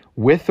rushing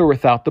with or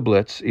without the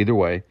blitz, either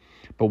way.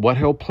 But what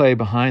he'll play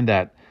behind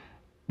that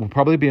will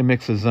probably be a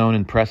mix of zone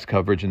and press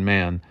coverage and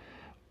man.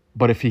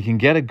 But if he can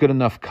get a good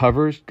enough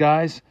covers,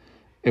 guys,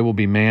 it will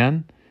be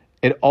man.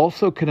 It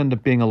also could end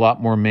up being a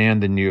lot more man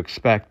than you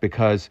expect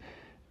because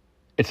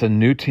it's a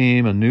new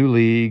team, a new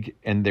league,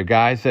 and they're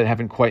guys that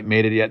haven't quite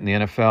made it yet in the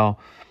NFL.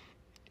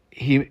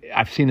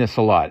 I've seen this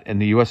a lot in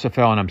the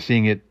USFL, and I'm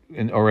seeing it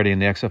already in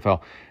the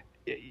XFL.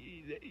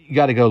 You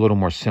got to go a little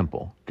more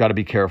simple. Got to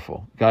be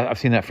careful. I've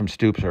seen that from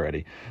Stoops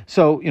already.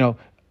 So,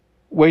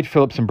 Wade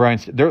Phillips and Brian,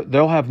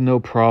 they'll have no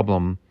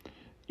problem,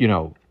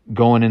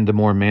 going into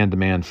more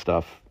man-to-man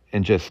stuff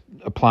and just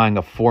applying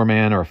a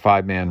 4-man or a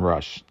 5-man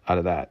rush out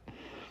of that.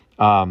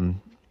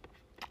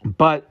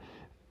 But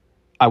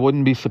I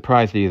wouldn't be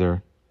surprised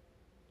either,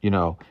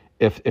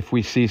 if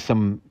we see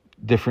some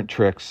different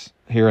tricks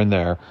here and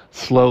there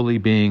slowly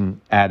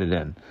being added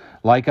in.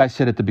 Like I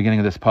said at the beginning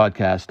of this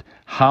podcast,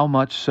 how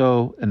much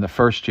so in the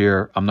first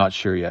year, I'm not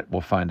sure yet.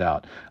 We'll find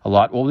out. A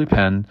lot will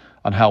depend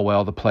on how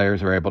well the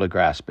players are able to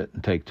grasp it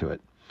and take to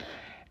it.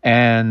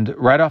 And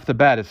right off the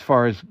bat, as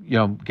far as,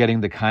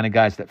 getting the kind of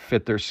guys that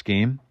fit their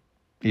scheme,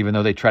 even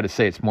though they try to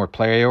say it's more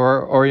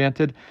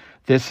player-oriented,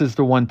 this is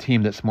the one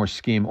team that's more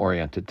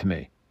scheme-oriented to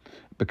me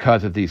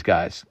because of these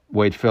guys,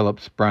 Wade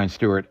Phillips, Brian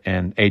Stewart,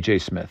 and A.J.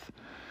 Smith.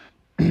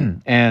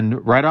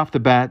 And right off the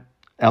bat,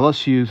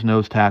 LSU's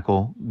nose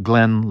tackle,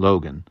 Glenn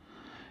Logan.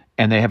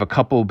 And they have a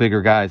couple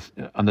bigger guys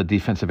on the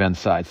defensive end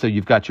side. So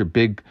you've got your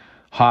big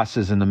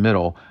hosses in the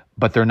middle,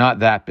 but they're not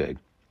that big.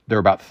 They're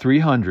about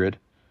 300,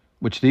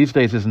 which these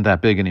days isn't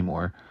that big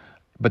anymore,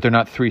 but they're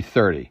not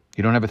 330.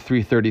 You don't have a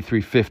 330,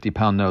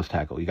 350-pound nose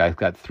tackle. You guys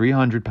got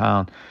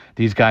 300-pound.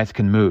 These guys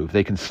can move.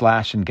 They can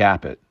slash and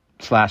gap it.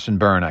 Slash and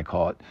burn, I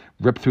call it.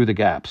 Rip through the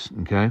gaps,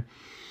 okay?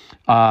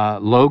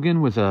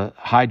 Logan was a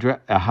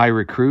high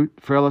recruit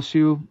for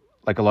LSU,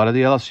 like a lot of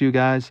the LSU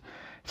guys.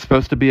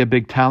 Supposed to be a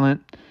big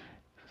talent.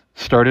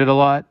 Started a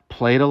lot,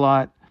 played a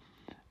lot,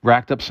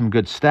 racked up some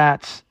good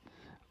stats,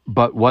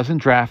 but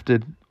wasn't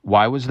drafted.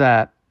 Why was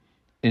that?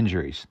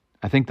 Injuries.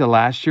 I think the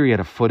last year he had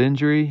a foot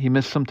injury. He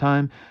missed some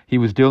time. He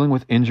was dealing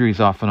with injuries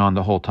off and on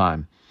the whole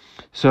time.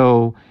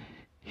 So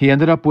he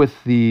ended up with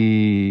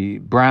the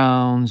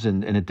Browns,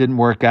 and it didn't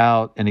work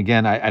out. And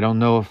again, I don't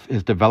know if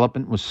his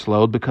development was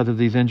slowed because of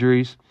these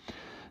injuries.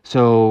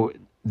 So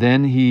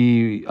then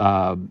he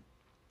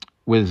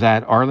was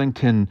at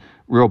Arlington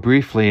real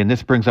briefly, and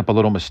this brings up a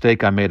little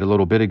mistake I made a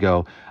little bit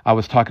ago. I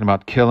was talking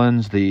about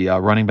Killens, the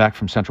running back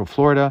from Central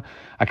Florida.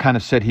 I kind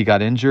of said he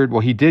got injured.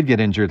 Well, he did get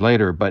injured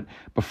later, but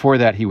before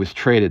that, he was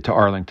traded to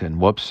Arlington.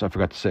 Whoops, I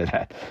forgot to say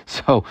that.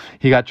 So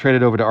he got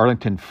traded over to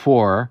Arlington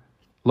for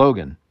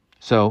Logan.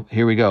 So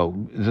here we go.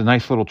 It's a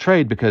nice little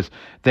trade because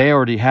they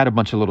already had a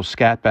bunch of little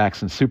scat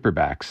backs and super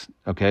backs,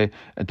 okay,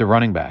 at the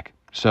running back.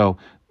 So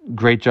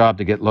great job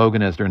to get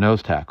Logan as their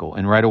nose tackle.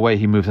 And right away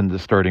he moves into the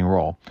starting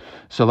role.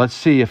 So let's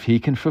see if he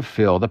can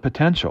fulfill the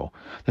potential.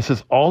 This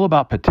is all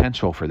about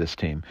potential for this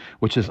team,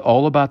 which is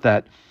all about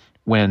that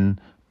when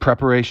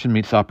preparation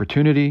meets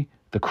opportunity,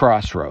 the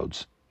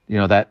crossroads. You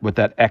know, that what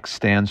that X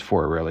stands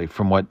for, really,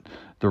 from what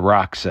The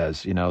Rock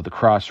says, you know, the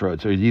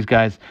crossroads. Are these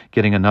guys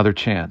getting another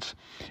chance?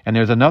 And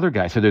there's another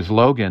guy. So there's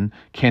Logan.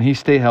 Can he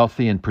stay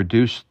healthy and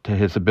produce to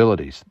his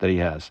abilities that he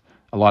has?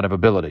 A lot of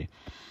ability.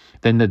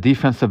 Then the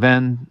defensive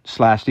end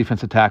 /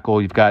 defensive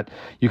tackle, you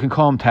can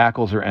call them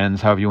tackles or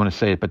ends, however you want to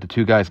say it, but the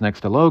two guys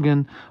next to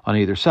Logan on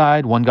either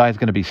side. One guy's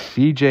going to be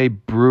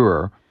CJ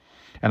Brewer,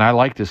 and I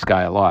like this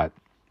guy a lot.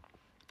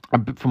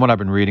 From what I've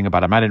been reading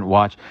about him, I didn't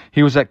watch.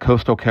 He was at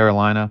Coastal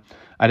Carolina.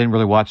 I didn't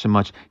really watch him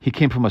much. He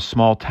came from a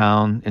small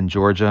town in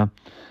Georgia.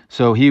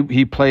 So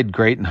he played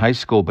great in high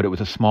school, but it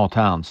was a small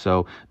town,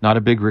 so not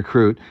a big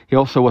recruit. He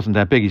also wasn't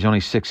that big. He's only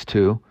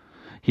 6'2".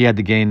 He had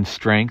to gain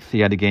strength. He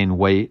had to gain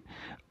weight.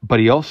 But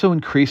he also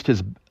increased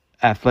his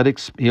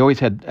athletics. He always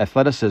had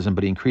athleticism,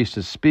 but he increased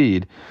his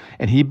speed.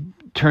 And he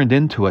turned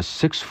into a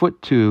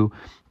 6'2",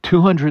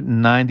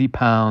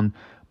 290-pound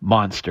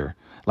monster.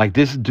 Like,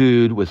 this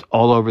dude was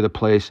all over the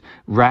place,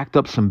 racked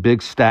up some big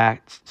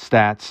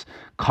stats,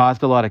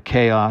 caused a lot of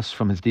chaos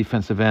from his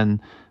defensive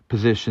end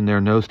position,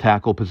 their nose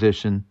tackle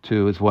position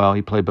too as well.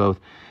 He played both,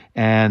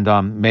 and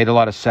made a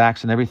lot of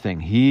sacks and everything.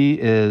 He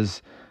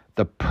is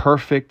the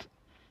perfect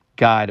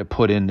guy to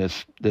put in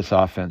this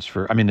offense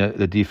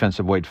the defense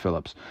of Wade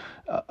Phillips.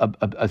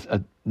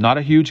 Not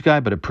a huge guy,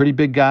 but a pretty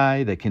big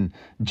guy that can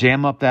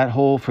jam up that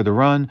hole for the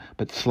run,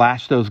 but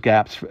slash those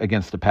gaps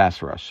against the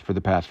pass rush, for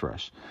the pass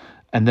rush.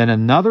 And then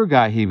another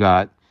guy he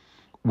got,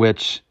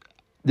 which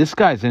this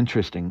guy's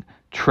interesting,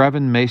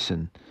 Trevin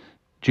Mason,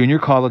 junior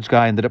college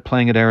guy, ended up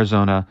playing at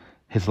Arizona.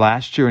 His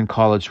last year in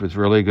college was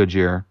really a good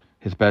year,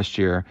 his best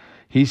year.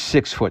 He's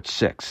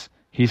 6'6".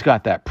 He's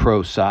got that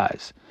pro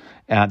size.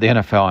 The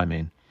NFL, I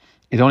mean.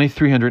 He's only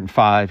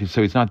 305,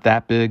 so he's not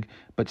that big,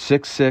 but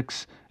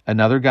 6'6",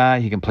 another guy.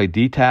 He can play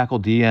D tackle,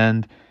 D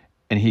end,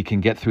 and he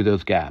can get through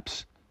those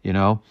gaps, you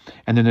know.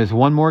 And then there's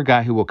one more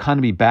guy who will kind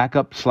of be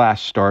backup /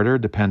 starter,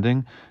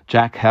 depending.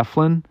 Jack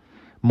Heflin,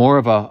 more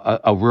of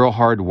a real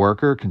hard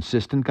worker,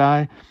 consistent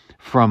guy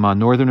from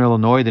Northern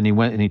Illinois. Then he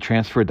went and he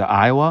transferred to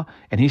Iowa,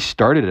 and he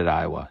started at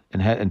Iowa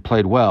and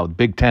played well.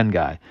 Big Ten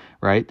guy,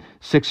 right?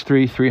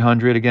 6'3",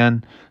 300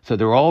 again. So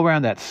they're all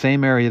around that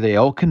same area. They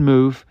all can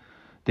move.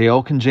 They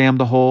all can jam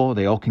the hole.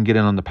 They all can get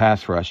in on the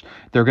pass rush.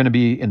 They're going to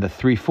be in the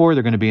 3-4.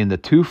 They're going to be in the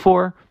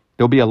 2-4.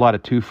 There'll be a lot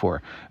of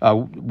 2-4.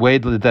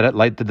 Wade did that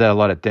a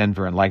lot at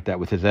Denver and liked that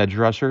with his edge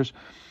rushers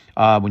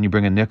when you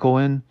bring a nickel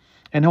in.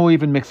 And he'll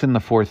even mix in the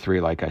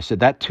 4-3, like I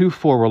said. That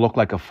 2-4 will look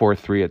like a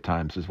 4-3 at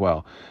times as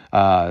well.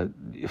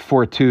 4-2,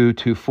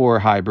 2-4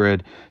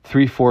 hybrid,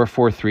 3-4,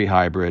 4-3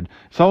 hybrid.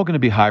 It's all going to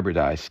be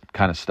hybridized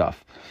kind of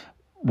stuff.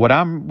 What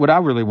I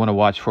really want to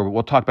watch for,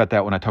 we'll talk about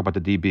that when I talk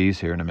about the DBs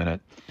here in a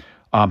minute.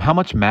 How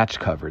much match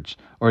coverage?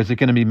 Or is it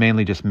going to be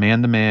mainly just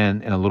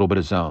man-to-man and a little bit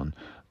of zone?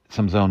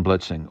 Some zone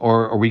blitzing,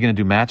 or are we going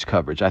to do match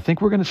coverage? I think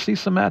we're going to see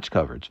some match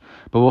coverage,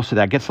 but we'll see.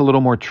 That gets a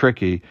little more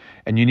tricky,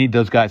 and you need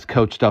those guys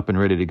coached up and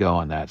ready to go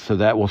on that. So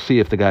that we'll see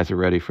if the guys are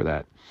ready for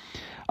that.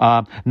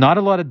 Not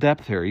a lot of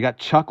depth here. You got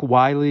Chuck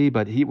Wiley,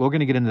 but we're going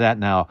to get into that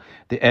now.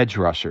 The edge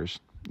rushers,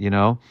 you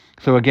know.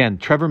 So again,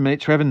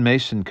 Trevin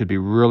Mason could be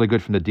really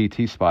good from the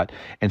DT spot,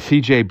 and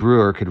CJ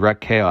Brewer could wreck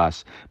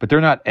chaos, but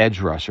they're not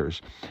edge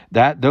rushers.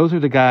 Those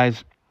are the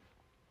guys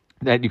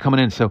that you're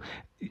coming in. So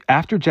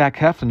after Jack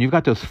Heflin, you've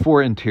got those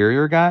 4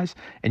 interior guys,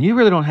 and you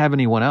really don't have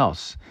anyone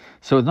else.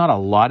 So it's not a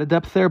lot of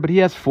depth there, but he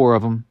has 4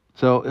 of them,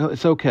 so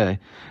it's okay.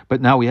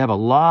 But now we have a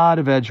lot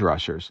of edge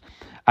rushers.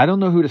 I don't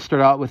know who to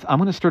start out with. I'm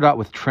going to start out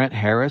with Trent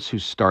Harris,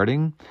 who's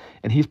starting,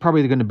 and he's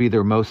probably going to be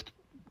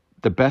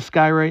the best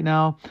guy right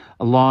now,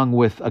 along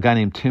with a guy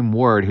named Tim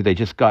Ward, who they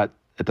just got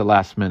at the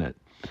last minute.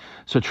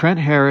 So Trent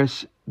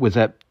Harris was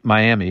at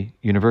Miami,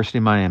 University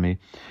of Miami,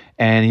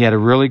 and he had a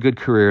really good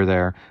career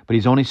there, but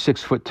he's only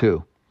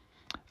 6'2".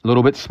 A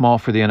little bit small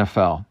for the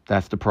NFL.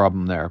 That's the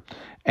problem there.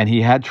 And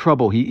he had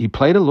trouble. He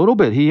played a little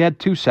bit. He had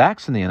 2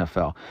 sacks in the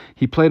NFL.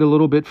 He played a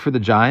little bit for the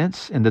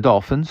Giants and the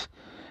Dolphins.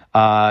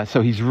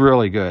 So he's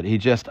really good.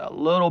 He's just a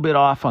little bit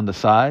off on the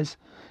size.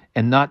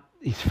 And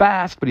he's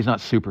fast, but he's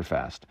not super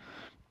fast.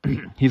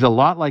 He's a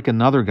lot like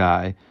another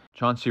guy,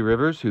 Chauncey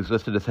Rivers, who's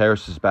listed as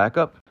Harris's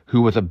backup,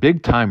 who was a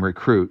big-time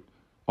recruit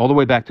all the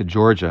way back to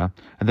Georgia,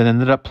 and then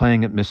ended up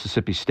playing at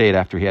Mississippi State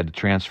after he had to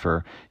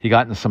transfer. He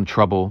got into some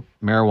trouble,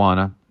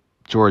 marijuana,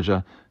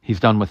 Georgia. He's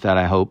done with that,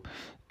 I hope.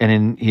 And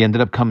then he ended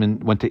up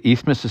went to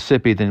East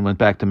Mississippi, then went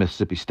back to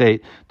Mississippi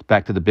State,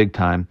 back to the big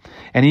time.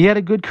 And he had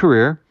a good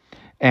career,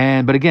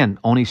 but again,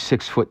 only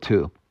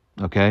 6'2".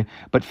 Okay,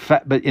 but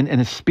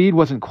his speed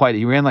wasn't quite.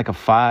 He ran like a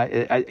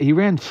 5. He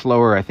ran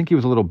slower. I think he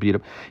was a little beat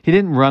up. He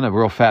didn't run a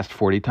real fast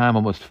 40 time,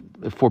 almost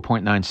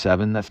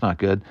 4.97. That's not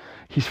good.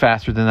 He's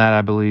faster than that,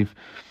 I believe.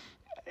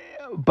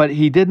 but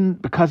he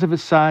didn't, because of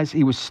his size.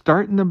 He was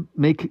starting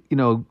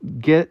to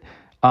get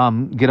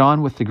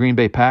on with the Green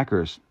Bay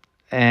Packers,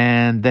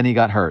 and then he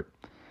got hurt.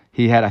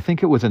 He had, I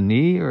think it was a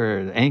knee or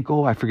an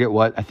ankle, I forget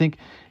what. I think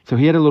so.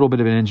 He had a little bit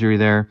of an injury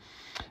there.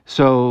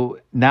 So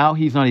now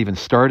he's not even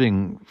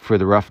starting for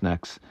the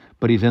Roughnecks,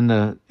 but he's in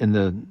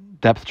the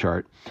depth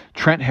chart.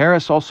 Trent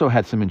Harris also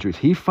had some injuries.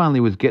 He finally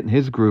was getting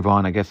his groove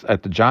on, I guess,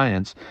 at the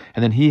Giants,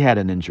 and then he had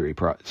an injury,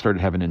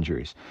 started having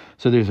injuries.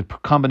 So there's a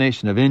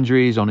combination of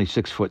injuries, only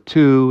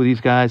 6'2",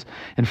 these guys.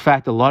 In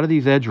fact, a lot of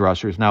these edge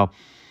rushers, now,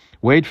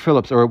 Wade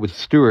Phillips, or it was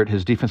Stewart,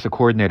 his defensive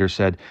coordinator,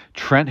 said,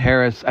 Trent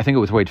Harris, I think it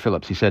was Wade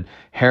Phillips, he said,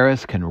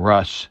 Harris can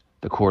rush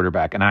the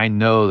quarterback. And I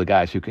know the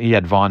guys he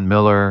had Von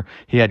Miller,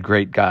 he had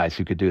great guys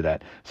who could do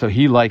that. So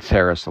he likes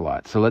Harris a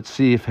lot. So let's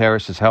see if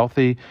Harris is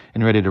healthy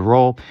and ready to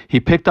roll. He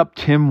picked up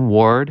Tim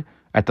Ward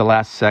at the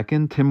last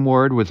second. Tim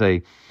Ward was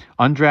an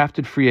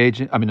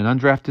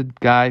undrafted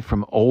guy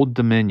from Old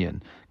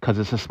Dominion, because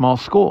it's a small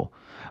school.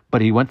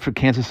 But he went for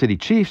Kansas City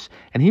Chiefs,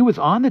 and he was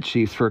on the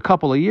Chiefs for a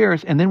couple of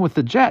years. And then with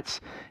the Jets,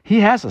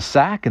 he has a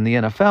sack in the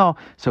NFL.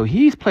 So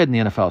he's played in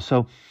the NFL.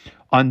 So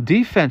on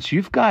defense,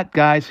 you've got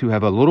guys who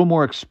have a little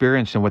more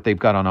experience than what they've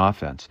got on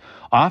offense.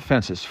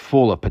 Offense is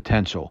full of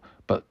potential,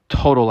 but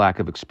total lack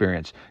of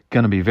experience.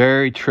 Going to be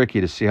very tricky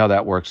to see how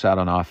that works out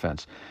on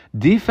offense.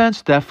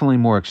 Defense, definitely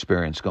more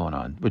experience going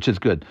on, which is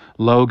good.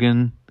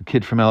 Logan, the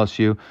kid from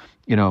LSU,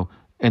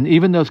 and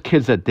even those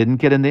kids that didn't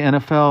get in the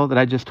NFL that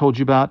I just told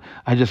you about,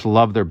 I just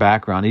love their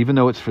background, even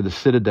though it's for the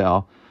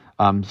Citadel,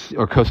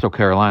 or Coastal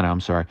Carolina,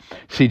 I'm sorry.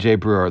 C.J.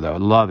 Brewer, though,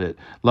 love it.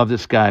 Love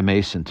this guy,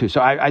 Mason, too. So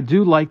I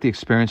do like the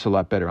experience a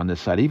lot better on this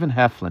side. Even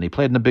Heflin, he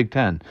played in the Big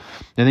Ten.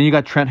 And then you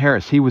got Trent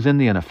Harris. He was in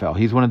the NFL.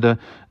 He's one of the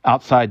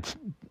outside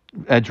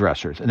edge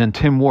rushers. And then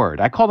Tim Ward.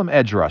 I call them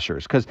edge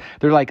rushers because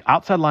they're like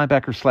outside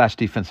linebacker /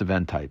 defensive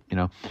end type,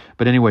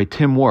 But anyway,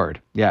 Tim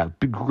Ward, yeah,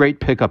 great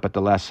pickup at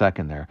the last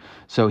second there.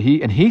 So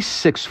he's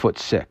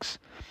 6'6".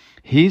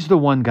 He's the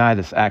one guy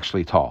that's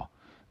actually tall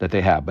that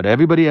they have. But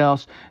everybody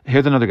else,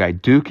 here's another guy,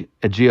 Duke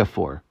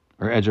Ejiofor.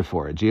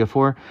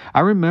 I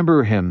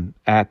remember him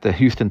at the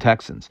Houston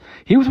Texans.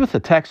 He was with the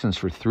Texans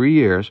for 3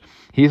 years.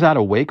 He's out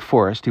of Wake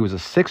Forest. He was a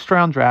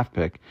 6th-round draft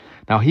pick.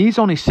 Now, he's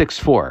only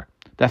 6'4".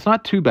 That's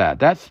not too bad.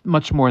 That's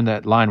much more in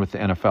that line with the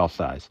NFL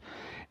size.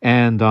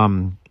 And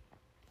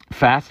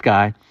fast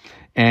guy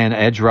and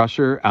edge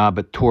rusher,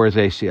 but tore his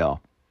ACL.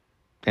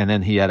 And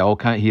then he's had all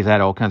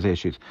kinds of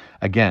issues.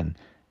 Again,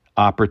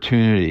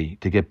 opportunity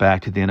to get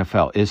back to the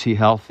NFL. Is he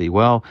healthy?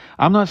 Well,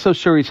 I'm not so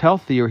sure he's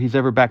healthy or he's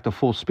ever back to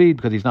full speed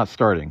because he's not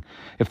starting.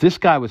 If this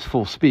guy was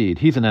full speed,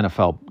 he's an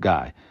NFL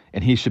guy,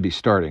 and he should be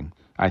starting,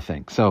 I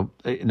think. So,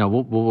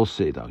 we'll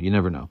see, though. You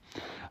never know.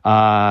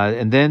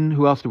 And then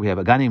who else do we have?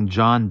 A guy named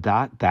John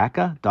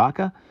Daka.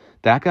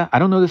 I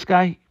don't know this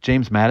guy.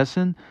 James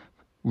Madison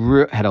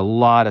had a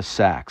lot of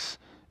sacks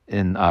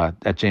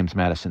at James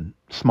Madison.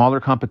 Smaller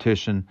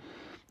competition.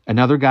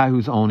 Another guy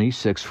who's only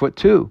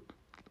 6'2".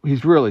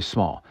 He's really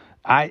small.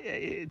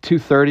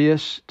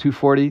 230-ish,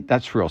 240,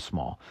 that's real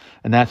small.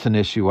 And that's an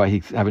issue why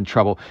he's having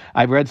trouble.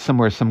 I read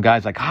somewhere some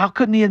guys like, how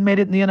couldn't he have made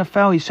it in the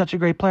NFL? He's such a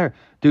great player.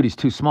 Dude, he's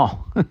too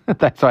small.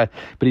 That's why.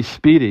 But he's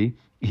speedy.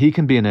 He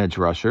can be an edge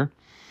rusher.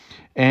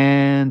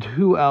 And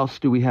who else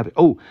do we have?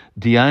 Oh,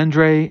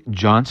 DeAndre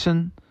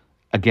Johnson,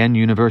 again,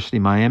 University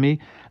of Miami.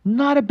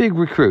 Not a big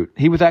recruit.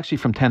 He was actually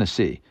from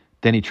Tennessee.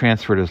 Then he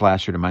transferred his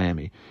last year to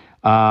Miami.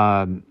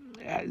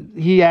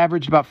 He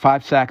averaged about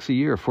 5 sacks a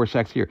year, 4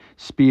 sacks a year.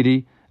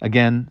 Speedy,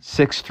 again,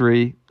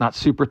 6'3", not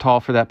super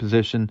tall for that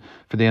position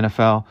for the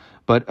NFL,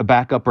 but a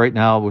backup right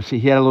now. We'll see.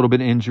 He had a little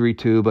bit of injury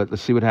too, but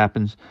let's see what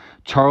happens.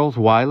 Charles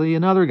Wiley,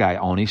 another guy,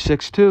 only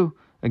 6'2".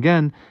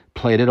 Again,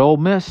 played at Ole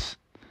Miss.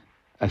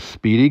 A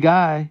speedy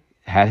guy,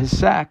 had his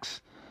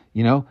sacks.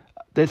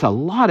 There's a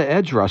lot of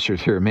edge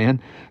rushers here,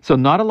 man. So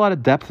not a lot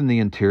of depth in the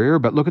interior,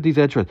 but look at these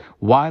edge rushers.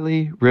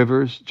 Wiley,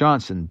 Rivers,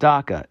 Johnson,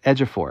 Daka,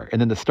 Ejiofor,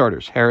 and then the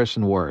starters, Harris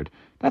and Ward.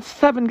 That's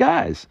 7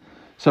 guys.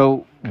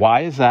 So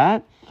why is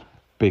that?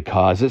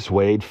 Because it's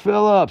Wade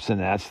Phillips, and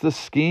that's the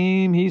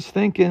scheme he's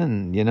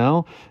thinking,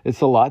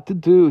 It's a lot to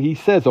do. He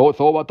says, it's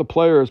all about the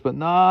players, but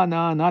nah,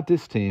 not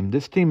this team.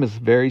 This team is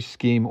very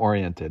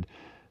scheme-oriented.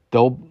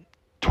 They'll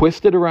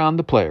twist it around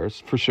the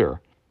players, for sure.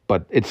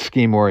 But it's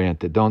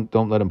scheme-oriented. Don't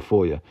let him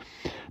fool you.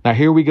 Now,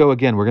 here we go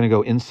again. We're going to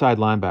go inside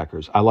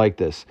linebackers. I like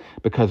this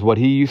because what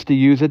he used to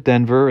use at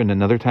Denver and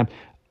another time,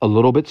 a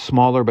little bit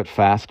smaller but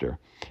faster.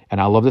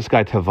 And I love this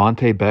guy,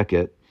 Tavante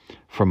Beckett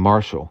from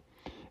Marshall.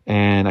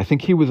 And I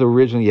think he was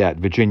originally at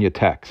Virginia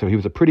Tech, so he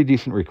was a pretty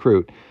decent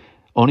recruit.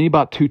 Only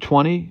about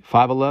 220,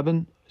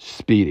 5'11",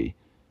 speedy.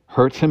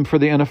 Hurts him for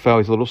the NFL.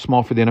 He's a little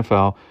small for the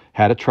NFL.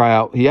 Had a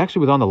tryout. He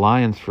actually was on the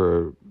Lions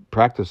for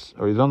practice,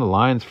 or he's on the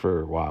Lions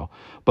for a while,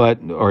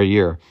 or a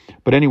year.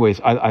 But anyways,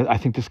 I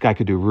think this guy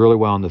could do really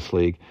well in this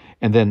league.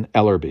 And then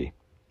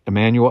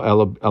Emmanuel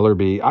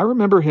Ellerbe. I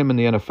remember him in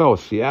the NFL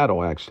with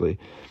Seattle, actually.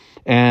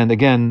 And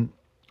again,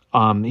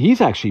 he's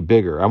actually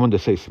bigger. I wanted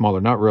to say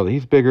smaller, not really.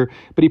 He's bigger,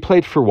 but he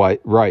played for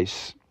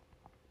Rice.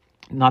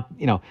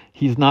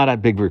 he's not a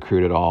big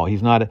recruit at all.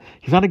 He's not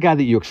a guy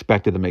that you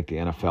expected to make the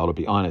NFL, to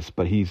be honest,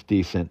 but he's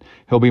decent.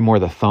 He'll be more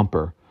the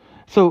thumper.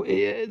 So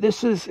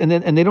this is, and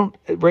they don't,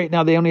 right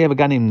now they only have a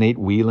guy named Nate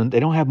Whelan. They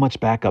don't have much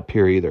backup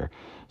here either.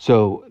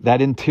 So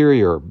that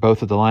interior,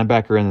 both at the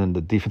linebacker and then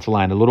the defensive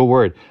line, a little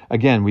worried.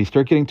 Again, we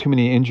start getting too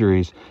many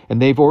injuries, and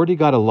they've already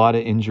got a lot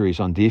of injuries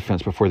on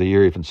defense before the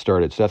year even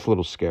started. So that's a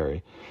little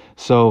scary.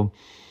 So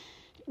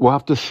we'll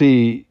have to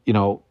see,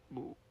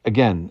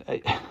 again,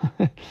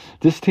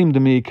 this team to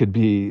me could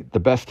be the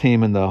best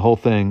team in the whole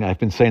thing. I've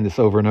been saying this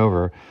over and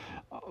over,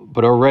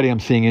 but already I'm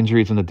seeing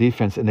injuries in the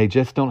defense, and they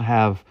just don't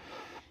have.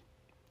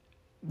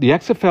 The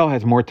XFL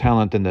has more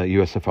talent than the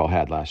USFL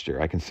had last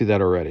year. I can see that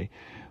already.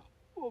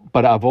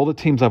 But of all the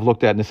teams I've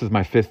looked at, and this is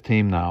my fifth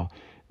team now,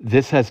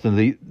 this has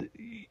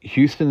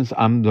Houston's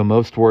I'm the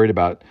most worried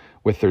about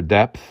with their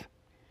depth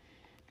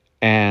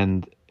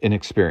and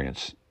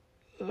inexperience.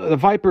 The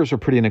Vipers are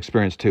pretty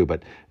inexperienced too,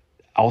 but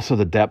also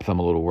the depth I'm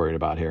a little worried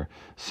about here.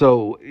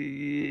 So,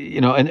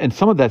 and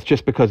some of that's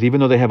just because even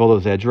though they have all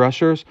those edge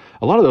rushers,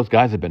 a lot of those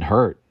guys have been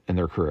hurt in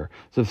their career.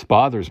 So this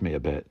bothers me a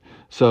bit.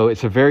 So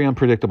it's a very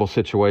unpredictable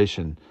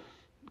situation.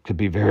 Could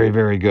be very,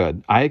 very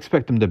good. I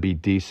expect them to be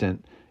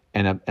decent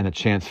and a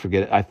chance to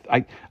get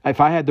it. If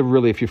I had to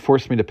really, if you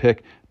forced me to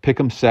pick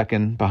them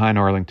second behind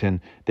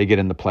Arlington, they get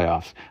in the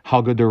playoffs.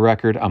 How good their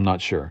record, I'm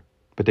not sure.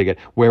 But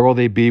where will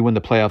they be when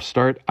the playoffs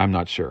start? I'm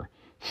not sure.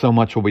 So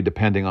much will be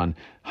depending on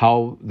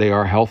how they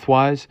are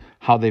health-wise,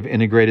 how they've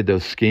integrated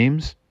those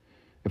schemes.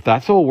 If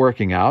that's all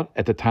working out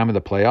at the time of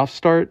the playoffs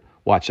start,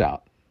 watch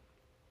out.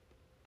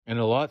 And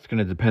a lot's going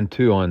to depend,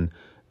 too, on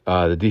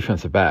the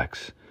defensive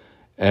backs.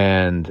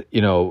 And,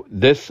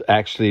 this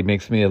actually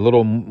makes me a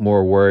little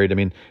more worried. I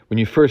mean, when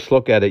you first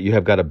look at it, you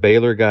have got a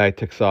Baylor guy,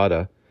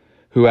 Texada,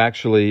 who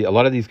actually, a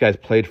lot of these guys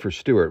played for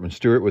Stewart. When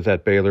Stewart was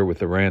at Baylor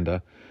with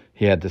Aranda,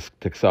 he had this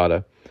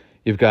Texada.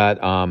 You've got,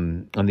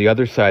 on the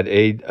other side,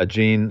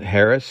 Gene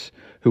Harris,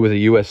 who was a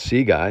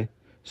USC guy.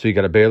 So you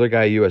got a Baylor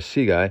guy, a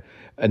USC guy.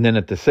 And then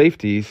at the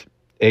safeties,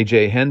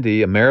 A.J.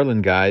 Hendy, a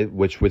Maryland guy,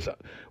 which was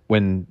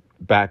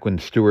back when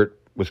Stewart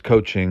was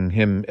coaching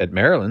him at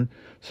Maryland.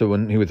 So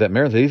when he was at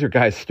Maryland, these are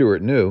guys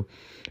Stewart knew.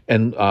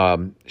 And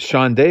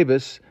Sean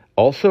Davis,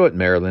 also at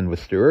Maryland with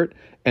Stewart.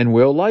 And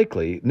Will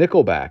Likely,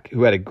 nickelback,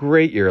 who had a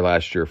great year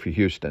last year for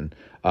Houston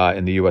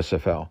in the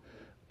USFL,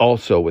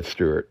 also with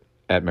Stewart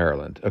at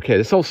Maryland. Okay,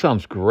 this all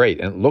sounds great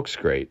and it looks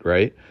great,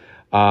 right?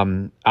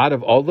 Out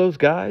of all those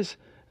guys,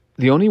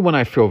 the only one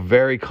I feel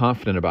very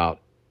confident about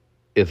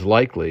is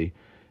Likely,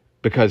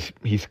 because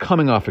he's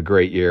coming off a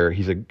great year.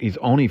 He's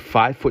only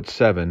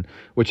 5'7",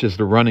 which is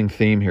the running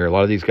theme here. A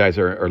lot of these guys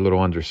are a little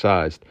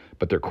undersized,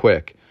 but they're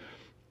quick.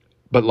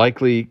 But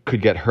Likely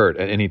could get hurt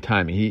at any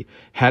time. He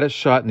had a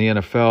shot in the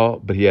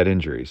NFL, but he had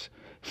injuries.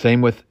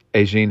 Same with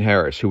Gene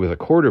Harris, who was a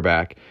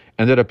quarterback,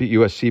 ended up at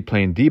USC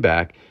playing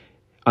D-back,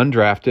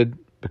 undrafted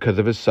because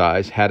of his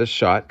size, had a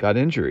shot, got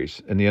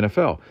injuries in the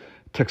NFL.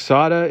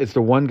 Texada is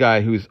the one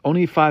guy who's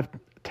only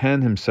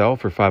 5'10"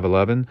 himself or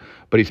 5'11",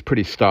 but he's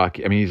pretty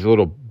stocky. I mean, he's a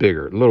little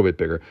bit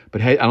bigger,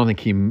 but hey, I don't think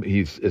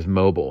he's as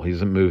mobile. He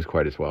doesn't move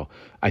quite as well.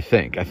 I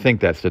think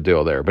that's the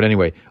deal there. But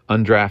anyway,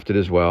 undrafted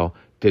as well,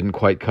 didn't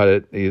quite cut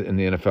it in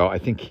the NFL. I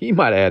think he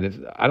might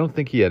add. I don't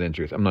think he had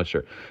injuries. I'm not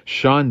sure.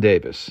 Sean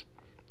Davis,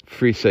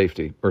 free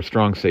safety or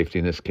strong safety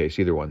in this case,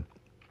 either one.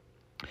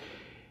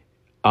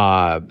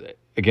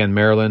 Again,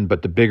 Maryland,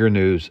 but the bigger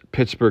news,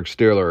 Pittsburgh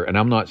Steeler, and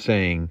I'm not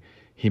saying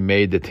he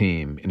made the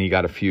team and he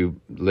got a few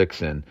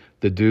licks in.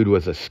 The dude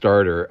was a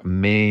starter,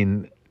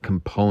 main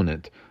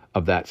component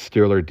of that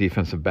Steeler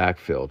defensive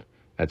backfield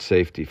at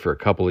safety for a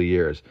couple of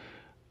years.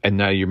 And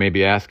now you may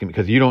be asking,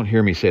 because you don't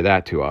hear me say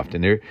that too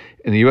often. In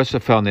the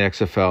USFL and the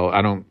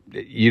XFL,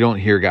 you don't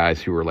hear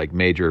guys who are like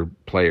major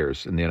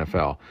players in the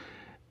NFL.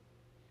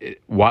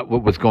 What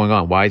was going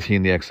on? Why is he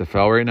in the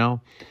XFL right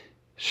now?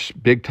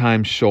 Big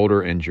time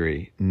shoulder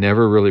injury,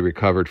 never really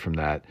recovered from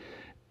that.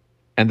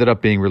 Ended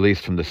up being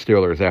released from the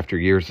Steelers after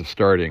years of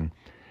starting,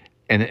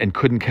 and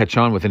couldn't catch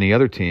on with any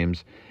other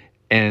teams.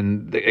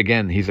 And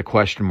again, he's a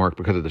question mark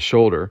because of the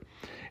shoulder.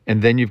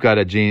 And then you've got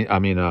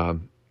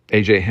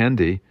A.J.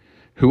 Hendy,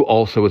 who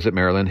also is at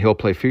Maryland. He'll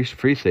play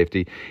free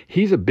safety.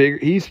 He's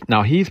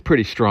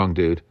pretty strong,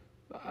 dude,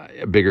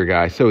 a bigger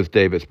guy. So is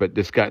Davis, but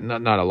this guy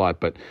not a lot,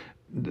 but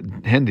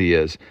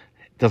Hendy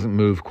doesn't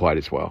move quite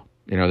as well.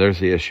 There's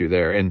the issue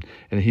there. And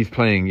he's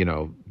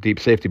playing, deep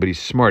safety, but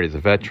he's smart. He's a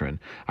veteran.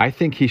 I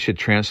think he should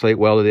translate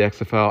well to the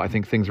XFL. I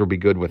think things will be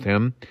good with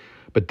him.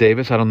 But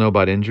Davis, I don't know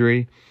about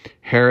injury.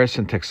 Harris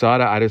and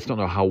Texada, I just don't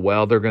know how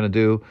well they're going to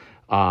do.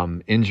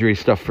 Injury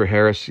stuff for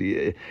Harris.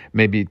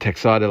 Maybe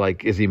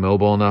Texada, is he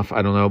mobile enough?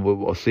 I don't know, but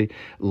we'll see.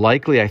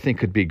 Likely, I think,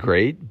 could be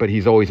great, but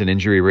he's always an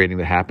injury rating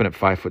to happen at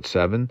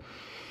 5'7".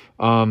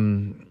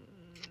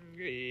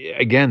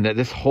 Again,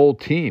 this whole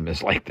team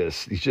is like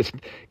this. He just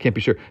can't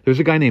be sure. There's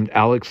a guy named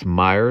Alex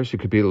Myers who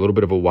could be a little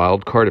bit of a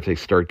wild card if they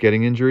start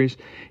getting injuries.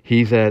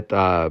 He's at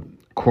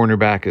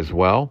cornerback as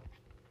well.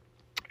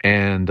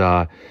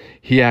 And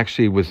he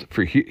actually was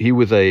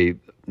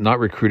not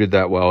recruited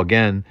that well.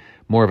 Again,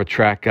 more of a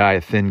track guy,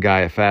 a thin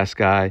guy, a fast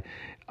guy.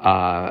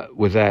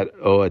 Was at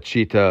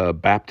Ouachita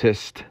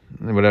Baptist,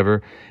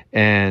 whatever,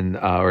 and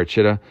or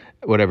Chita,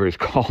 whatever it's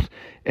called.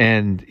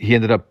 And he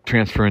ended up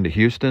transferring to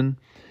Houston.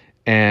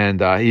 And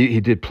he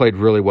played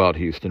really well at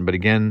Houston, but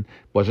again,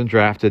 wasn't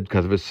drafted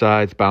because of his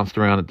size, bounced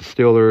around at the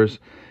Steelers.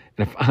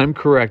 And if I'm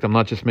correct, I'm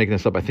not just making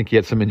this up, I think he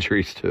had some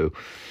injuries too.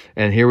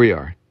 And here we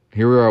are.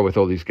 Here we are with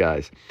all these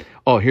guys.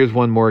 Oh, here's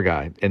one more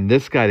guy. And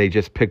this guy they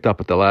just picked up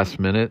at the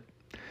last minute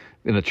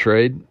in a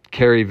trade,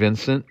 Kerry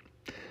Vincent.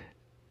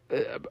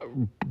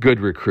 Good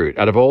recruit.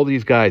 Out of all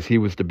these guys, he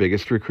was the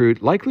biggest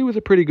recruit. Likely was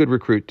a pretty good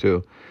recruit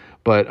too.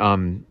 But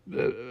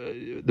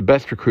the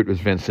best recruit was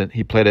Vincent.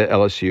 He played at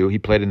LSU. He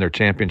played in their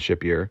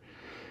championship year.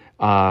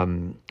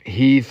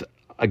 He's,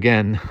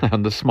 again,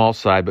 on the small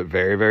side, but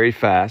very, very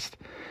fast.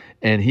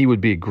 And he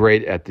would be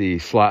great at the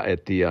slot,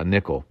 at the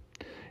nickel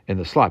in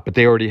the slot. But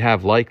they already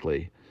have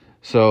Likely.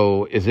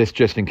 So is this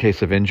just in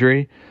case of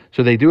injury?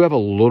 So they do have a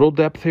little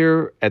depth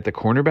here at the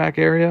cornerback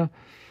area.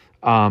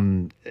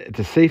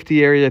 The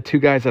safety area, two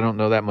guys I don't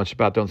know that much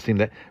about, don't seem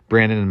that.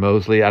 Brandon and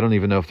Mosley, I don't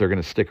even know if they're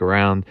going to stick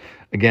around.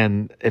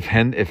 Again,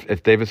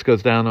 if Davis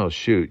goes down, oh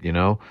shoot,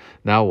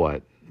 now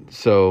what?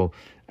 So,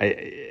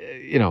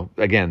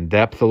 again,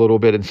 depth a little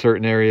bit in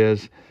certain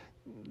areas.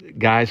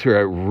 Guys who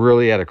are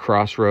really at a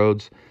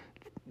crossroads.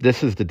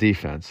 This is the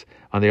defense.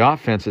 On the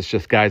offense, it's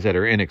just guys that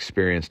are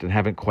inexperienced and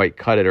haven't quite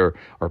cut it, or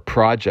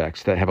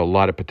projects that have a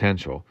lot of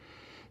potential.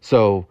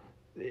 So,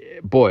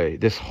 boy,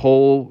 this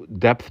whole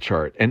depth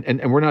chart,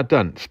 and we're not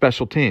done.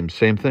 Special teams,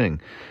 same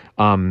thing.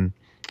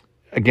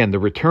 Again, the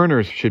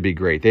returners should be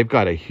great. They've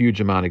got a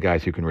huge amount of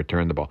guys who can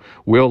return the ball.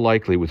 Will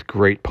Likely was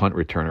great punt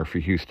returner for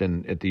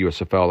Houston at the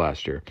USFL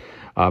last year.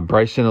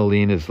 Bryson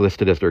Aline is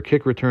listed as their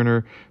kick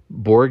returner.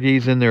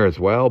 Borgie's in there as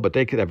well, but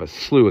they could have a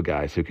slew of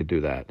guys who could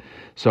do that.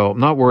 So I'm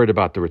not worried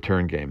about the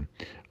return game.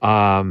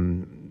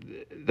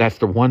 That's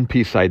the one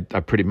piece I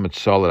pretty much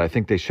solid. I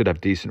think they should have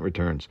decent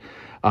returns.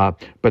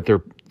 But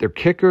their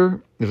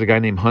kicker is a guy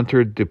named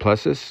Hunter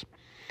Duplessis,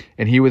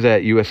 and he was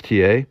at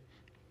UTSA,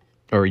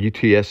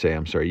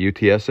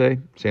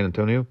 San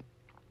Antonio.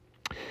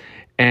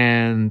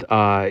 And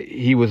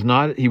he was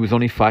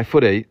only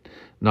 5'8",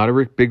 not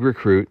a big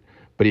recruit,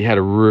 but he had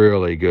a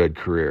really good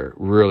career,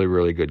 really,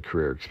 really good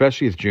career,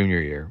 especially his junior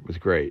year was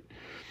great.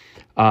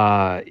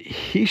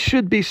 He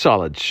should be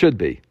solid, should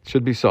be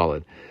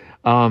solid.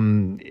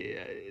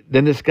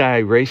 Then this guy,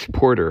 Race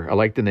Porter, I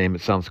like the name,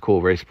 it sounds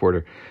cool, Race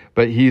Porter,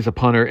 but he's a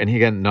punter, and he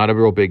got not a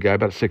real big guy,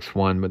 about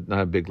 6'1", but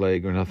not a big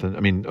leg or nothing. I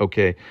mean,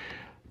 okay.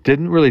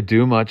 Didn't really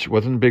do much,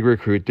 wasn't a big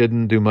recruit,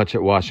 didn't do much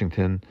at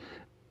Washington.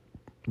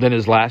 Then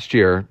his last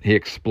year, he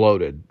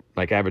exploded,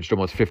 like averaged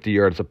almost 50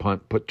 yards a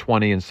punt, put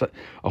 20 and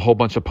a whole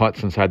bunch of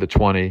putts inside the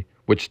 20,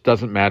 which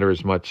doesn't matter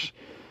as much.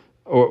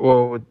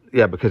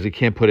 Because he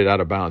can't put it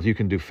out of bounds. You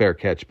can do fair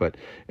catch, but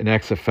in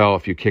XFL,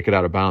 if you kick it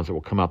out of bounds, it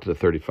will come out to the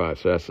 35.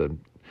 So that's a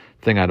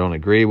thing I don't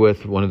agree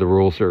with, one of the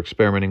rules they're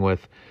experimenting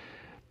with.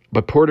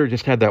 But Porter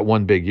just had that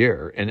one big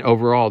year, and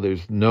overall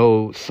there's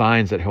no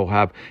signs that he'll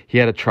have. He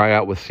had a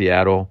tryout with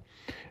Seattle.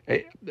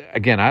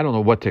 Again, I don't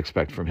know what to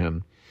expect from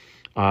him.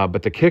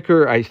 But the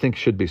kicker, I think,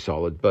 should be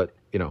solid. But,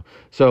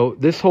 so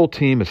this whole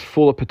team is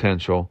full of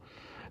potential.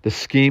 The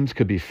schemes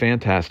could be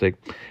fantastic.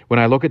 When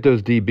I look at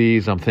those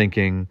DBs, I'm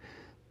thinking,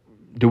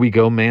 do we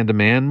go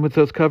man-to-man with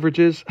those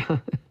coverages?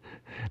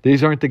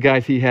 These aren't the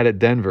guys he had at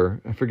Denver.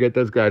 I forget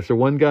those guys. So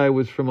one guy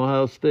was from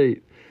Ohio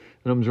State,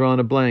 and I'm drawing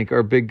a blank.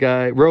 Our big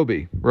guy,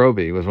 Roby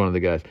was one of the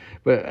guys.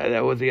 But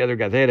that was the other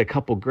guy. They had a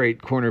couple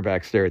great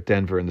cornerbacks there at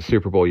Denver in the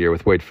Super Bowl year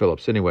with Wade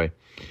Phillips. Anyway,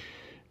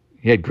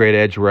 he had great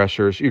edge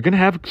rushers. You're going to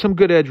have some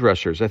good edge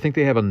rushers. I think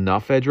they have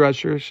enough edge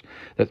rushers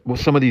that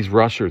some of these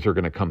rushers are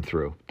going to come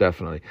through,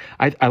 definitely.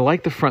 I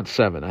like the front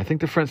seven. I think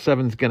the front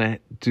seven is going to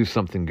do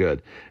something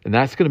good. And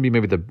that's going to be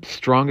maybe the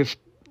strongest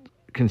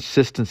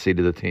consistency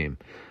to the team,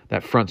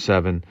 that front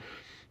seven.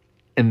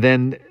 And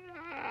then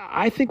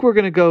I think we're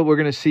going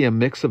to see a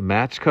mix of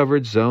match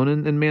coverage, zone,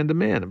 and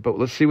man-to-man. But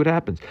let's see what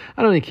happens.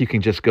 I don't think you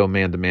can just go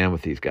man-to-man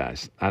with these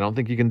guys. I don't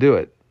think you can do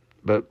it.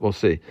 But we'll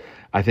see.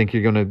 I think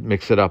you're going to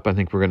mix it up. I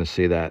think we're going to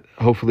see that.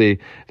 Hopefully,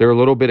 they're a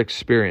little bit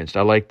experienced.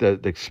 I like the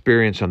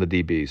experience on the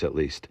DBs, at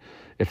least,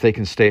 if they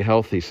can stay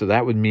healthy. So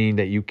that would mean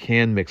that you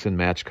can mix and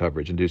match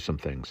coverage and do some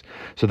things.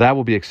 So that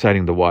will be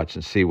exciting to watch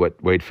and see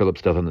what Wade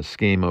Phillips does on the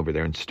scheme over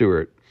there in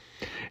Stewart.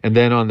 And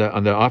then on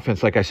the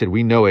offense, like I said,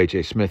 we know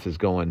A.J. Smith is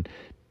going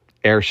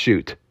air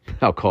shoot.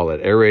 I'll call it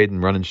air raid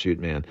and run and shoot,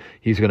 man.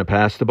 He's going to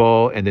pass the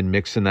ball and then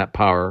mix in that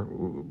power,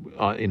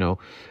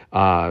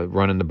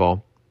 running the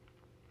ball.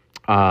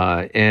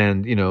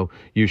 And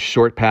use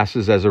short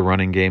passes as a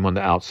running game on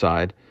the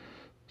outside.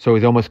 So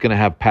he's almost going to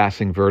have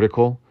passing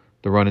vertical,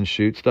 the run and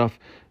shoot stuff,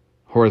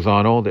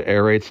 horizontal, the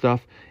air raid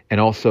stuff,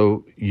 and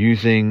also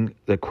using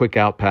the quick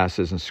out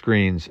passes and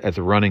screens as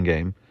a running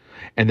game.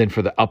 And then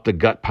for the up the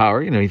gut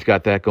power, he's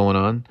got that going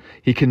on.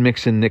 He can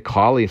mix in Nick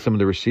Hawley, some of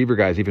the receiver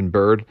guys, even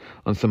Bird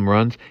on some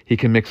runs. He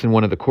can mix in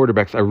one of the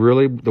quarterbacks.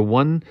 The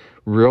one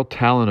real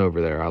talent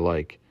over there I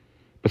like,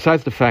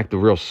 besides the fact the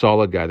real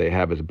solid guy they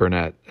have is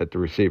Burnett at the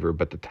receiver,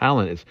 but the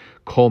talent is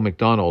Cole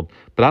McDonald.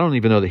 But I don't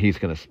even know that he's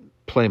going to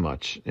play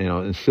much.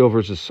 And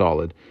Silvers is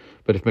solid.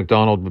 But if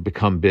McDonald would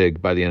become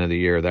big by the end of the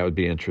year, that would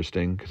be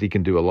interesting because he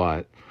can do a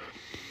lot.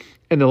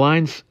 And the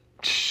lines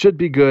should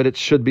be good. It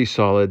should be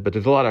solid, but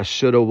there's a lot of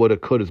shoulda, woulda,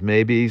 couldas,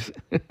 maybes.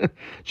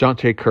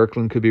 Jonte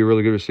Kirkland could be a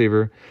really good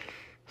receiver.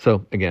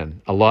 So,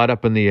 again, a lot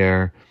up in the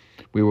air.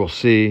 We will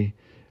see.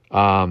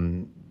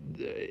 Definitely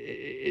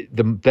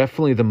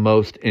the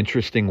most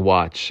interesting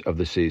watch of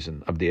the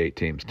season of the 8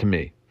 teams,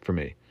 for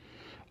me.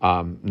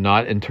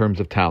 Not in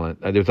terms of talent.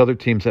 There's other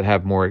teams that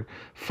have more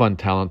fun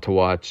talent to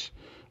watch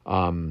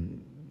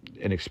and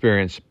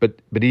experience. But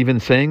even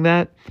saying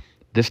that,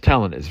 this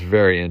talent is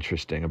very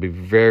interesting. I'll be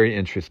very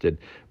interested,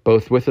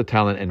 both with the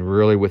talent and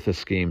really with the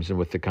schemes and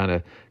with the kind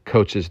of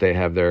coaches they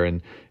have there,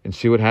 and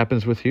see what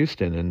happens with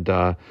Houston. And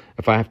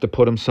if I have to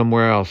put them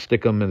somewhere, I'll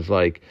stick them as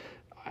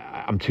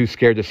I'm too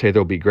scared to say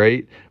they'll be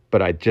great,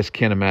 but I just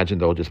can't imagine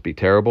they'll just be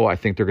terrible. I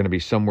think they're going to be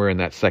somewhere in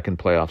that second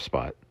playoff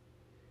spot.